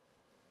it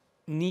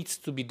needs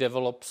to be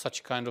developed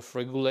such kind of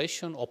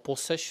regulation or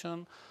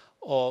possession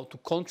or to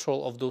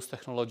control of those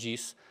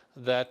technologies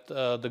that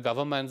the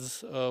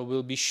governments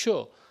will be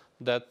sure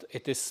that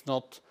it is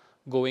not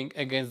going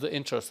against the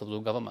interests of the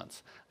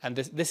governments. And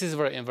this is a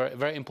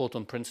very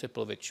important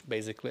principle which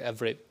basically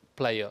every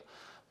player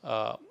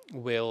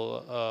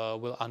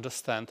will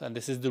understand. And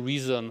this is the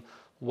reason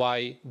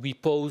why we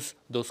pose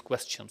those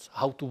questions,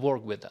 how to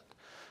work with that.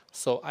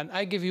 So, and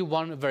I give you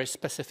one very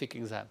specific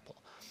example.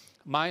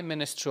 My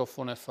Ministry of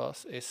Foreign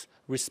Affairs is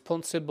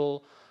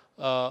responsible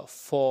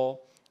for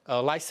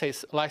a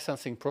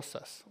licensing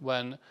process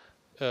when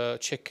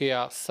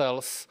Czechia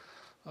sells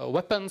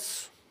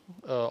weapons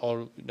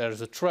or there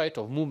is a trade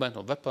of movement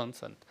of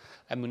weapons and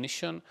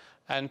ammunition,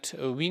 and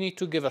we need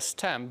to give a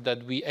stamp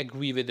that we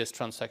agree with this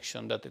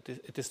transaction, that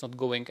it is not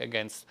going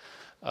against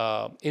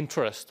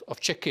interest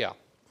of Czechia.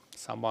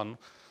 Someone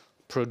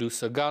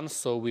produce a gun,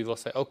 so we will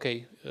say,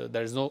 okay,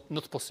 there is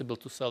not possible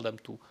to sell them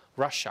to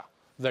Russia.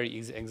 Very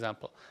easy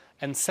example.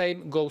 And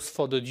same goes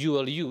for the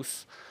dual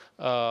use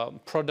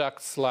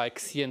products like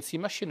CNC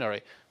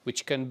machinery,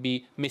 which can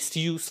be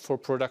misused for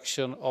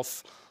production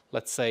of,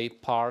 let's say,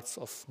 parts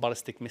of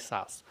ballistic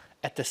missiles,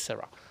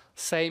 etc.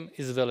 Same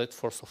is valid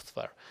for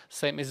software.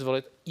 Same is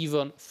valid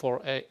even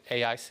for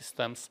AI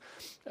systems.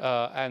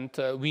 And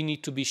we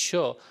need to be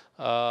sure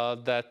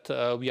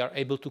that we are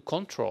able to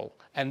control.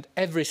 And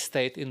every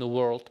state in the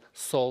world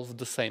solves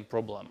the same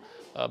problem.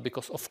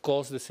 Because, of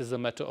course, this is a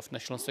matter of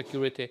national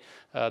security.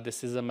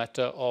 This is a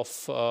matter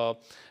of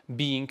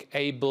being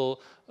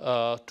able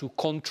to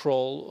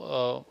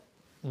control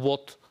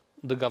what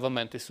the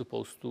government is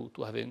supposed to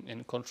have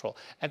in control.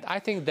 And I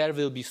think there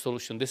will be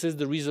solution. This is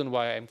the reason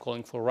why I'm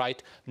calling for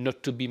right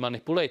not to be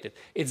manipulated.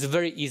 It's a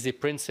very easy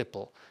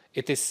principle.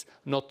 It is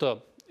not a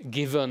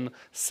given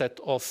set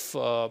of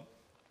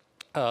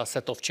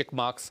check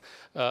marks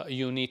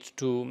you need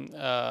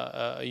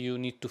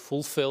to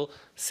fulfill,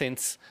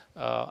 since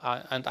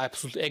and I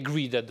absolutely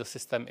agree that the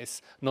system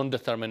is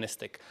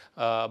non-deterministic,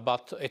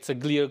 but it's a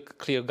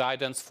clear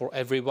guidance for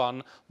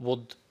everyone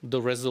what the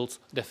results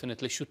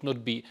definitely should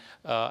not be,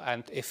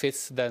 and if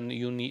it's then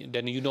you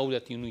know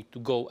that you need to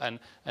go and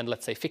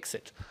let's say fix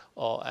it,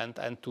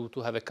 and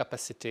to have a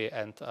capacity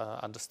and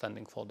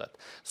understanding for that.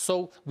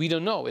 So we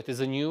don't know. It is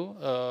a new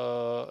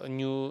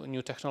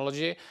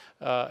technology.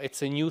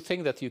 It's a new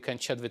thing that you can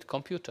chat with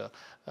computer.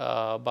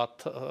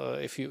 But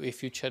if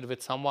you chat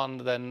with someone,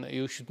 then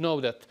you should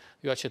know that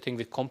you are chatting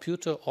with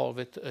computer or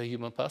with a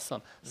human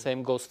person.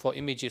 Same goes for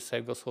images,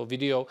 same goes for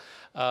video,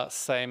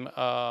 same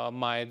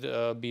might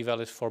be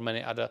valid for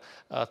many other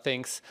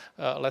things.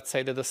 Let's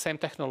say that the same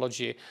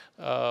technology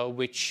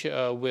which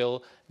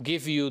will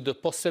give you the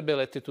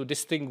possibility to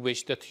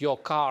distinguish that your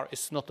car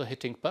is not a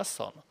hitting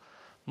person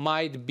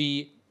might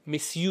be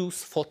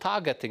misused for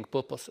targeting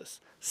purposes.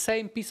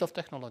 Same piece of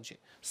technology.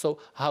 So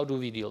how do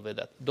we deal with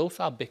that? Those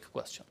are big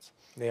questions.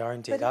 They are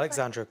indeed.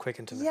 Alexandra, quick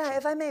intervention. Yeah,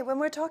 if I may, when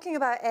we're talking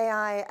about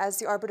AI as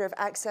the arbiter of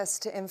access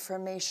to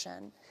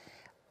information,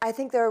 I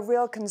think there are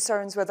real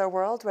concerns with a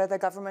world where the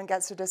government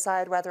gets to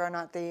decide whether or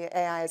not the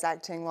AI is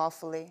acting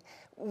lawfully.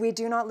 We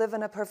do not live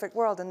in a perfect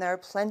world, and there are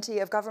plenty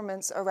of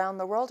governments around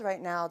the world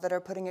right now that are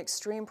putting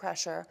extreme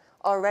pressure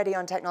already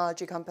on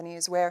technology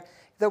companies where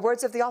the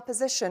words of the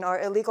opposition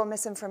are illegal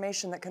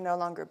misinformation that can no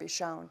longer be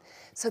shown.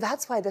 So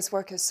that's why this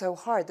work is so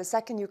hard. The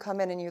second you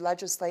come in and you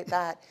legislate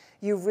that,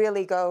 you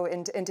really go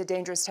into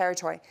dangerous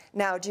territory.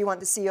 Now, do you want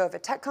the CEO of a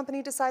tech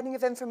company deciding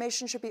if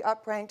information should be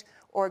upranked,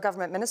 or a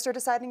government minister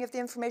deciding if the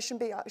information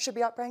should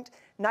be upranked?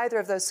 Neither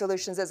of those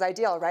solutions is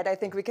ideal, right? I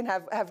think we can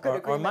have good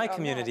agreement. Or my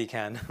community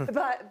can.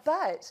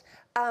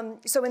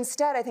 So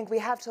instead, I think we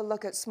have to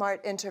look at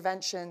smart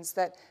interventions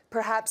that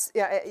perhaps,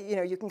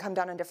 you can come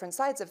down on different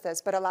sides of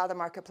this, but allow the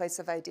marketplace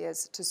of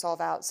ideas to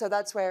solve out. So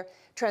that's where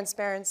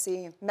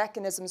transparency,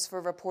 mechanisms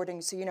for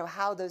reporting, so you know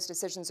how those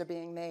decisions are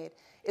being made,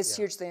 is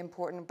hugely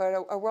important.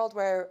 But a world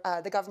where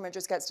the government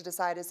just gets to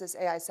decide, is this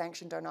AI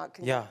sanctioned or not?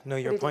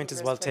 Your point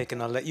is well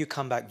taken. I'll let you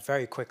come back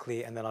very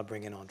quickly, and then I'll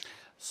bring in Andre.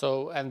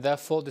 So, and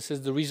therefore, this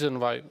is the reason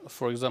why,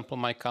 for example,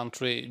 my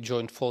country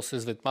joined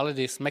forces with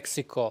Maldives,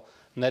 Mexico,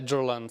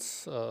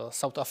 Netherlands,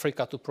 South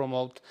Africa to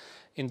promote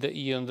in the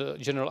EU and the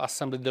General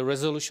Assembly the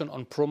resolution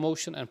on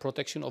promotion and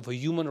protection of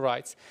human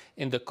rights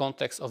in the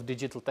context of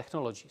digital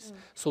technologies.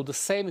 So the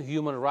same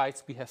human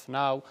rights we have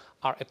now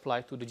are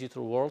applied to the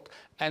digital world.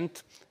 And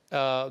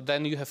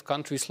then you have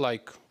countries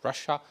like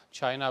Russia,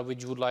 China,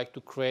 which would like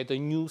to create a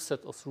new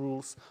set of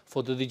rules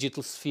for the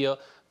digital sphere,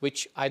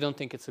 which I don't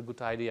think it's a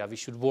good idea. We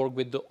should work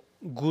with the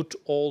good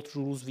old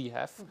rules we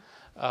have.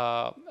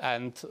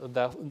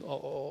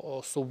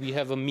 So we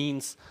have a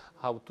means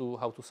how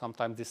to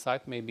sometimes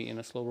decide, maybe in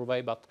a slower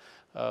way, but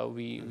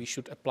we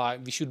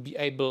should be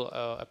able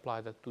to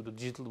apply that to the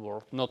digital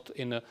world, not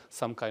in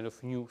some kind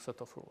of new set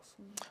of rules.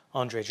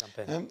 Andre, jump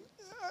in.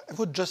 I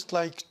would just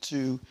like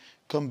to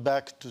come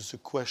back to the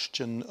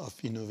question of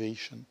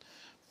innovation.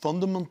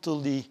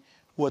 Fundamentally,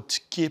 what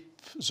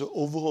keeps the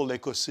overall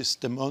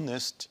ecosystem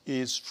honest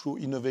is through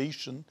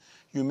innovation,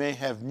 you may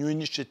have new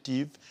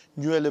initiative,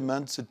 new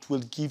elements that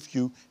will give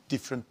you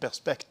different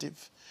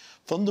perspective.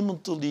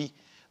 Fundamentally,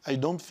 I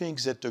don't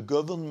think that a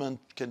government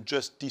can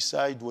just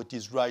decide what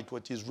is right,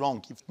 what is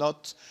wrong. If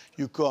not,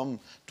 you come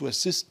to a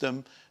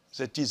system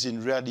that is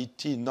in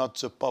reality not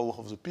the power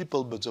of the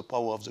people, but the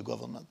power of the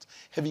government.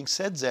 Having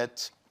said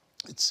that,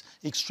 it's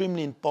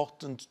extremely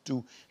important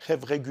to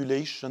have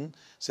regulation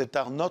that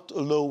are not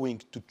allowing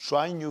to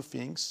try new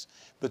things,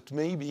 but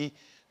maybe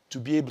to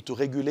be able to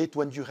regulate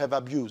when you have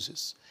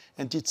abuses.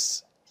 And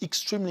it's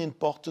extremely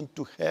important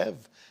to have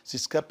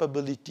this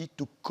capability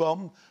to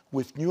come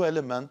with new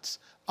elements,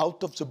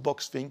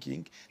 out-of-the-box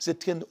thinking, that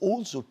can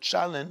also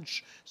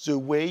challenge the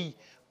way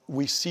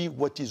we see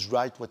what is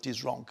right, what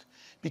is wrong.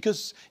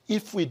 Because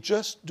if we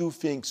just do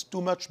things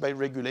too much by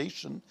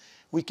regulation,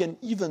 we can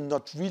even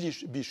not really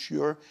be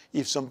sure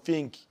if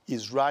something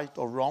is right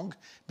or wrong,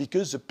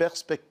 because the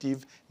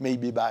perspective may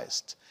be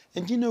biased.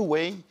 And in a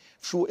way,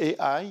 through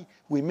AI,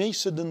 we may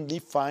suddenly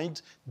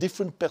find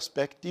different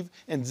perspectives,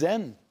 and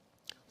then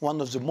one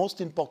of the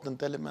most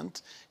important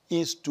elements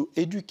is to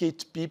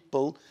educate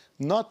people,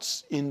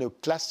 not in a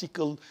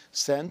classical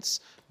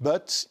sense,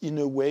 but in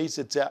a way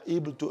that they are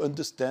able to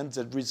understand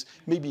that there is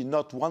maybe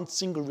not one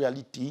single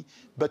reality,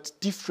 but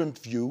different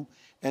view,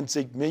 and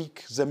they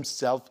make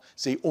themselves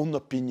their own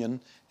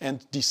opinion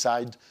and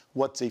decide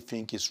what they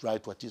think is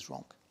right, what is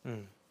wrong.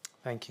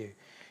 Thank you.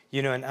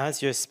 You know, and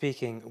as you're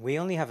speaking, we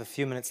only have a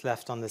few minutes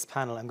left on this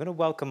panel. I'm going to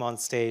welcome on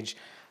stage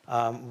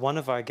one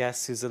of our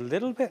guests who's a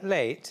little bit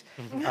late,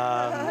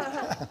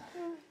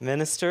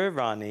 Minister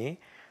Irani.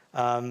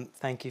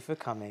 Thank you for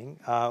coming.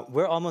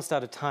 We're almost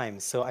out of time,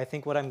 so I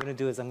think what I'm going to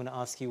do is I'm going to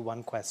ask you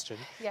one question.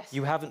 Yes.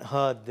 You haven't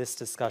heard this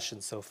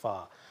discussion so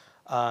far,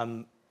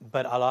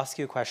 but I'll ask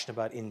you a question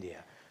about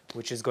India,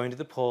 which is going to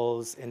the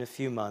polls in a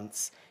few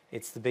months.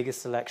 It's the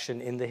biggest election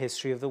in the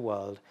history of the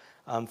world.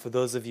 For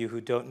those of you who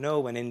don't know,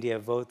 when India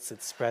votes,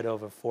 it's spread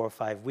over 4 or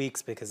 5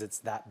 weeks because it's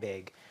that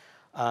big.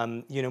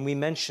 You know, we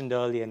mentioned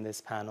earlier in this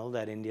panel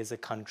that India is a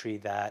country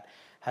that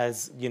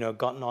has, you know,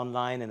 gotten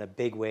online in a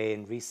big way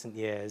in recent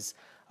years,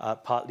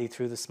 partly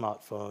through the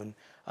smartphone,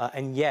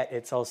 and yet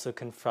it's also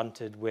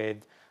confronted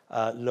with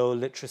low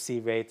literacy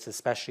rates,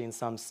 especially in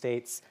some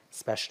states,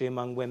 especially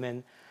among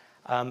women.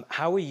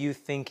 How are you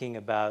thinking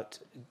about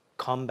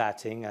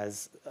combating,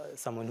 as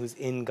someone who's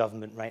in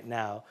government right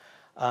now,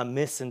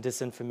 mis and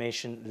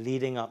disinformation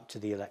leading up to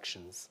the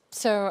elections?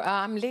 So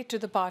I'm late to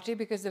the party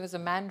because there was a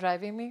man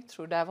driving me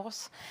through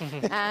Davos.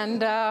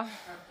 And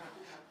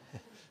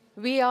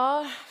we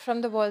are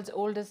from the world's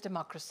oldest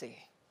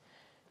democracy.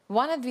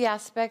 One of the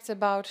aspects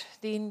about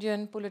the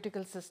Indian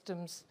political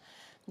systems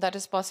that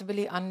is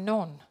possibly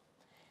unknown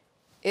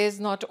is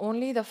not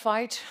only the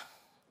fight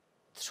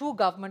through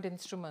government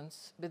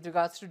instruments with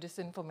regards to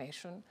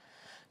disinformation,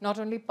 not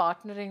only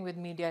partnering with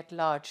media at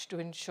large to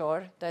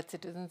ensure that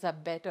citizens are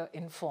better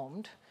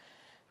informed,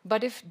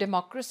 but if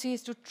democracy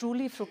is to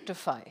truly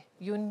fructify,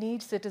 you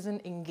need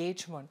citizen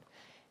engagement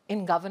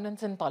in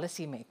governance and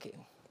policy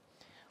making.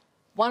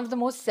 One of the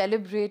most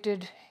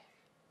celebrated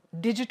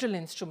digital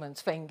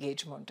instruments for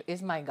engagement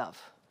is MyGov,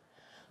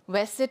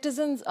 where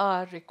citizens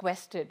are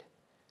requested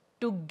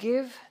to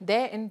give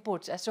their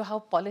inputs as to how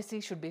policy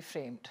should be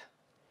framed.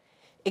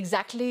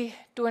 Exactly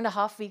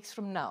 2.5 weeks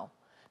from now,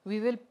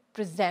 we will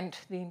present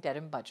the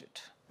interim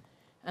budget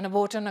and a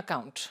vote on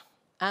account.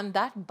 And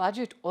that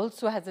budget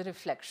also has a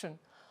reflection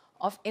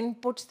of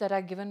inputs that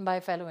are given by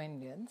fellow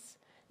Indians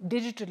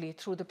digitally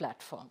through the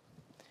platform.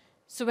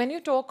 So when you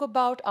talk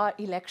about our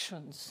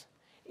elections,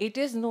 it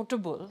is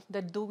notable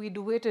that though we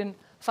do it in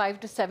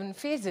 5 to 7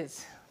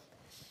 phases,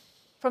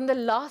 from the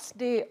last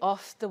day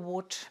of the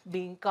vote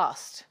being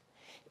cast,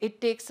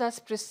 it takes us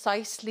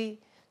precisely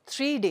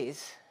 3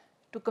 days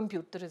to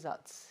compute the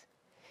results.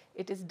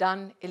 It is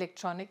done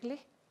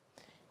electronically.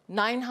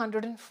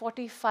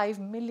 945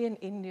 million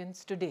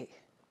Indians today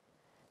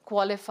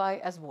qualify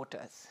as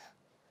voters,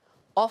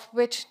 of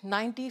which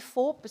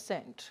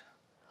 94%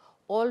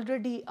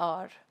 already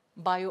are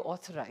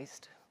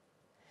bio-authorized.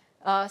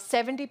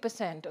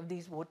 70% of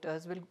these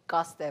voters will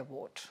cast their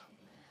vote.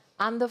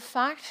 And the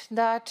fact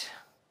that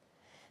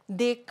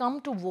they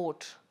come to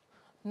vote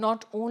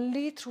not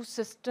only through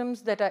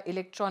systems that are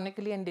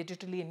electronically and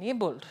digitally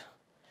enabled,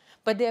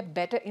 but they are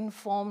better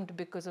informed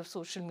because of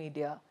social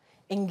media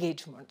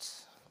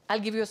engagements. I'll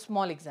give you a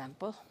small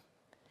example.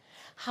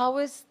 How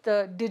is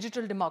the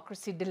digital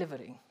democracy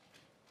delivering?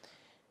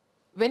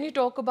 When you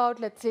talk about,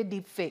 let's say,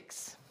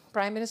 deepfakes,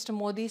 Prime Minister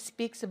Modi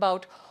speaks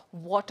about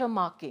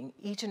watermarking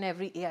each and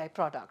every AI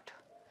product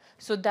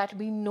so that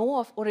we know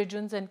of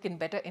origins and can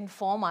better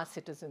inform our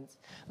citizens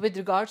with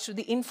regards to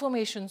the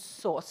information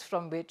source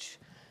from which,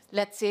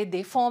 let's say,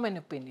 they form an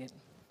opinion.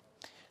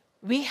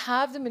 We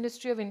have the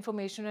Ministry of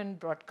Information and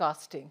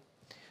Broadcasting,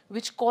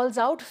 which calls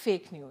out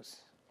fake news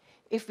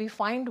if we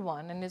find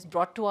one and is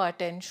brought to our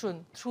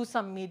attention through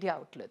some media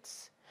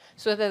outlets,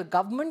 so that the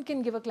government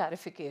can give a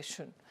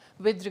clarification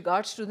with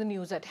regards to the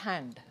news at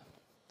hand.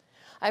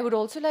 I would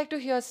also like to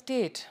hear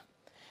state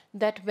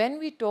that when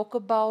we talk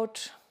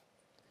about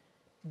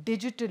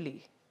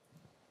digitally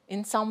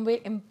in some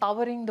way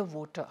empowering the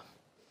voter.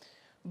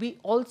 We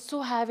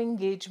also have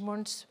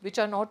engagements which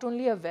are not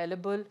only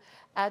available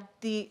at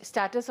the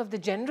status of the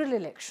general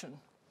election.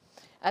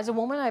 As a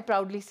woman, I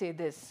proudly say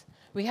this.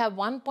 We have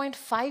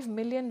 1.5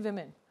 million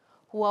women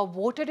who are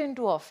voted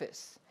into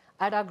office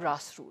at our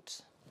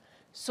grassroots.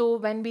 So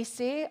when we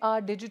say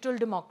our digital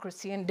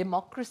democracy and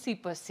democracy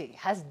per se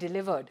has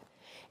delivered,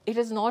 it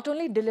is not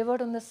only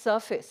delivered on the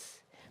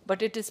surface,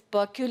 but it is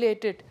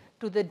percolated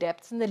to the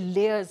depths and the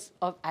layers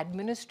of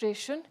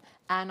administration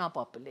and our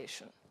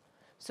population.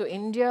 So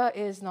India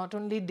is not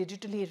only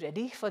digitally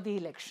ready for the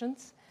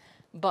elections,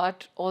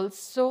 but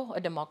also a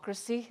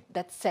democracy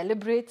that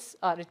celebrates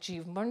our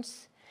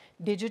achievements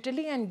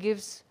digitally and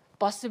gives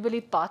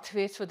possibly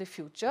pathways for the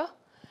future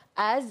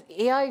as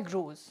AI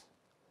grows,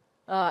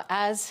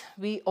 as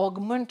we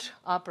augment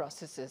our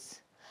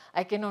processes.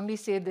 I can only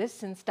say this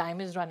since time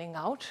is running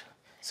out.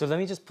 So let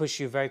me just push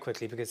you very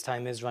quickly because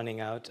time is running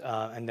out,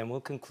 and then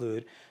we'll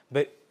conclude.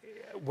 But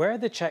where are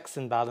the checks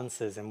and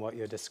balances in what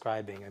you're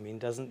describing? I mean,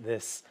 doesn't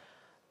this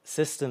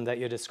system that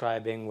you're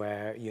describing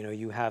where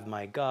you have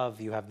MyGov,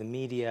 you have the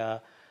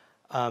media,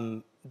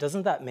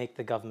 doesn't that make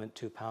the government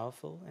too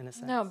powerful in a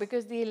sense? No,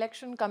 because the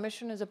Election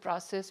Commission is a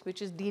process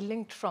which is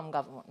delinked from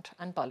government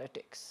and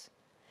politics.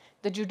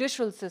 The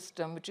judicial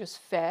system, which is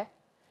fair,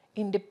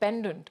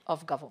 independent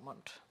of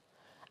government.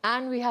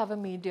 And we have a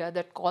media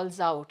that calls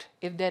out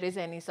if there is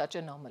any such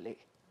anomaly.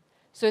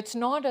 So it's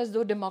not as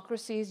though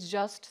democracy is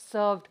just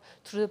served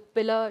through the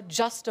pillar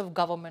just of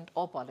government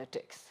or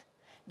politics.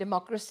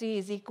 Democracy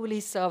is equally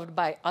served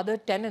by other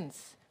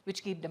tenets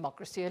which keep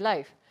democracy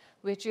alive,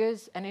 which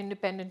is an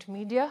independent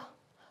media,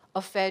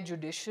 a fair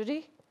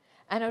judiciary,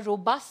 and a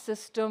robust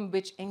system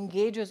which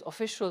engages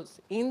officials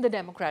in the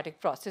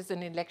democratic process,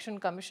 an election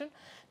commission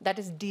that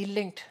is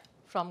delinked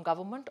from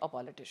government or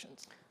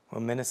politicians. Well,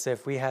 Minister,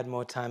 if we had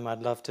more time,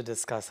 I'd love to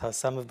discuss how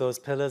some of those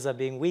pillars are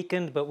being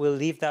weakened, but we'll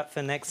leave that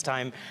for next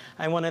time.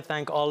 I want to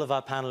thank all of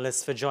our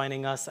panelists for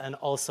joining us and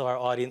also our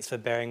audience for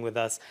bearing with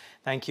us.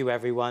 Thank you,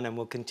 everyone, and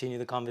we'll continue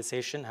the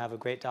conversation. Have a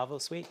great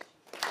Davos week.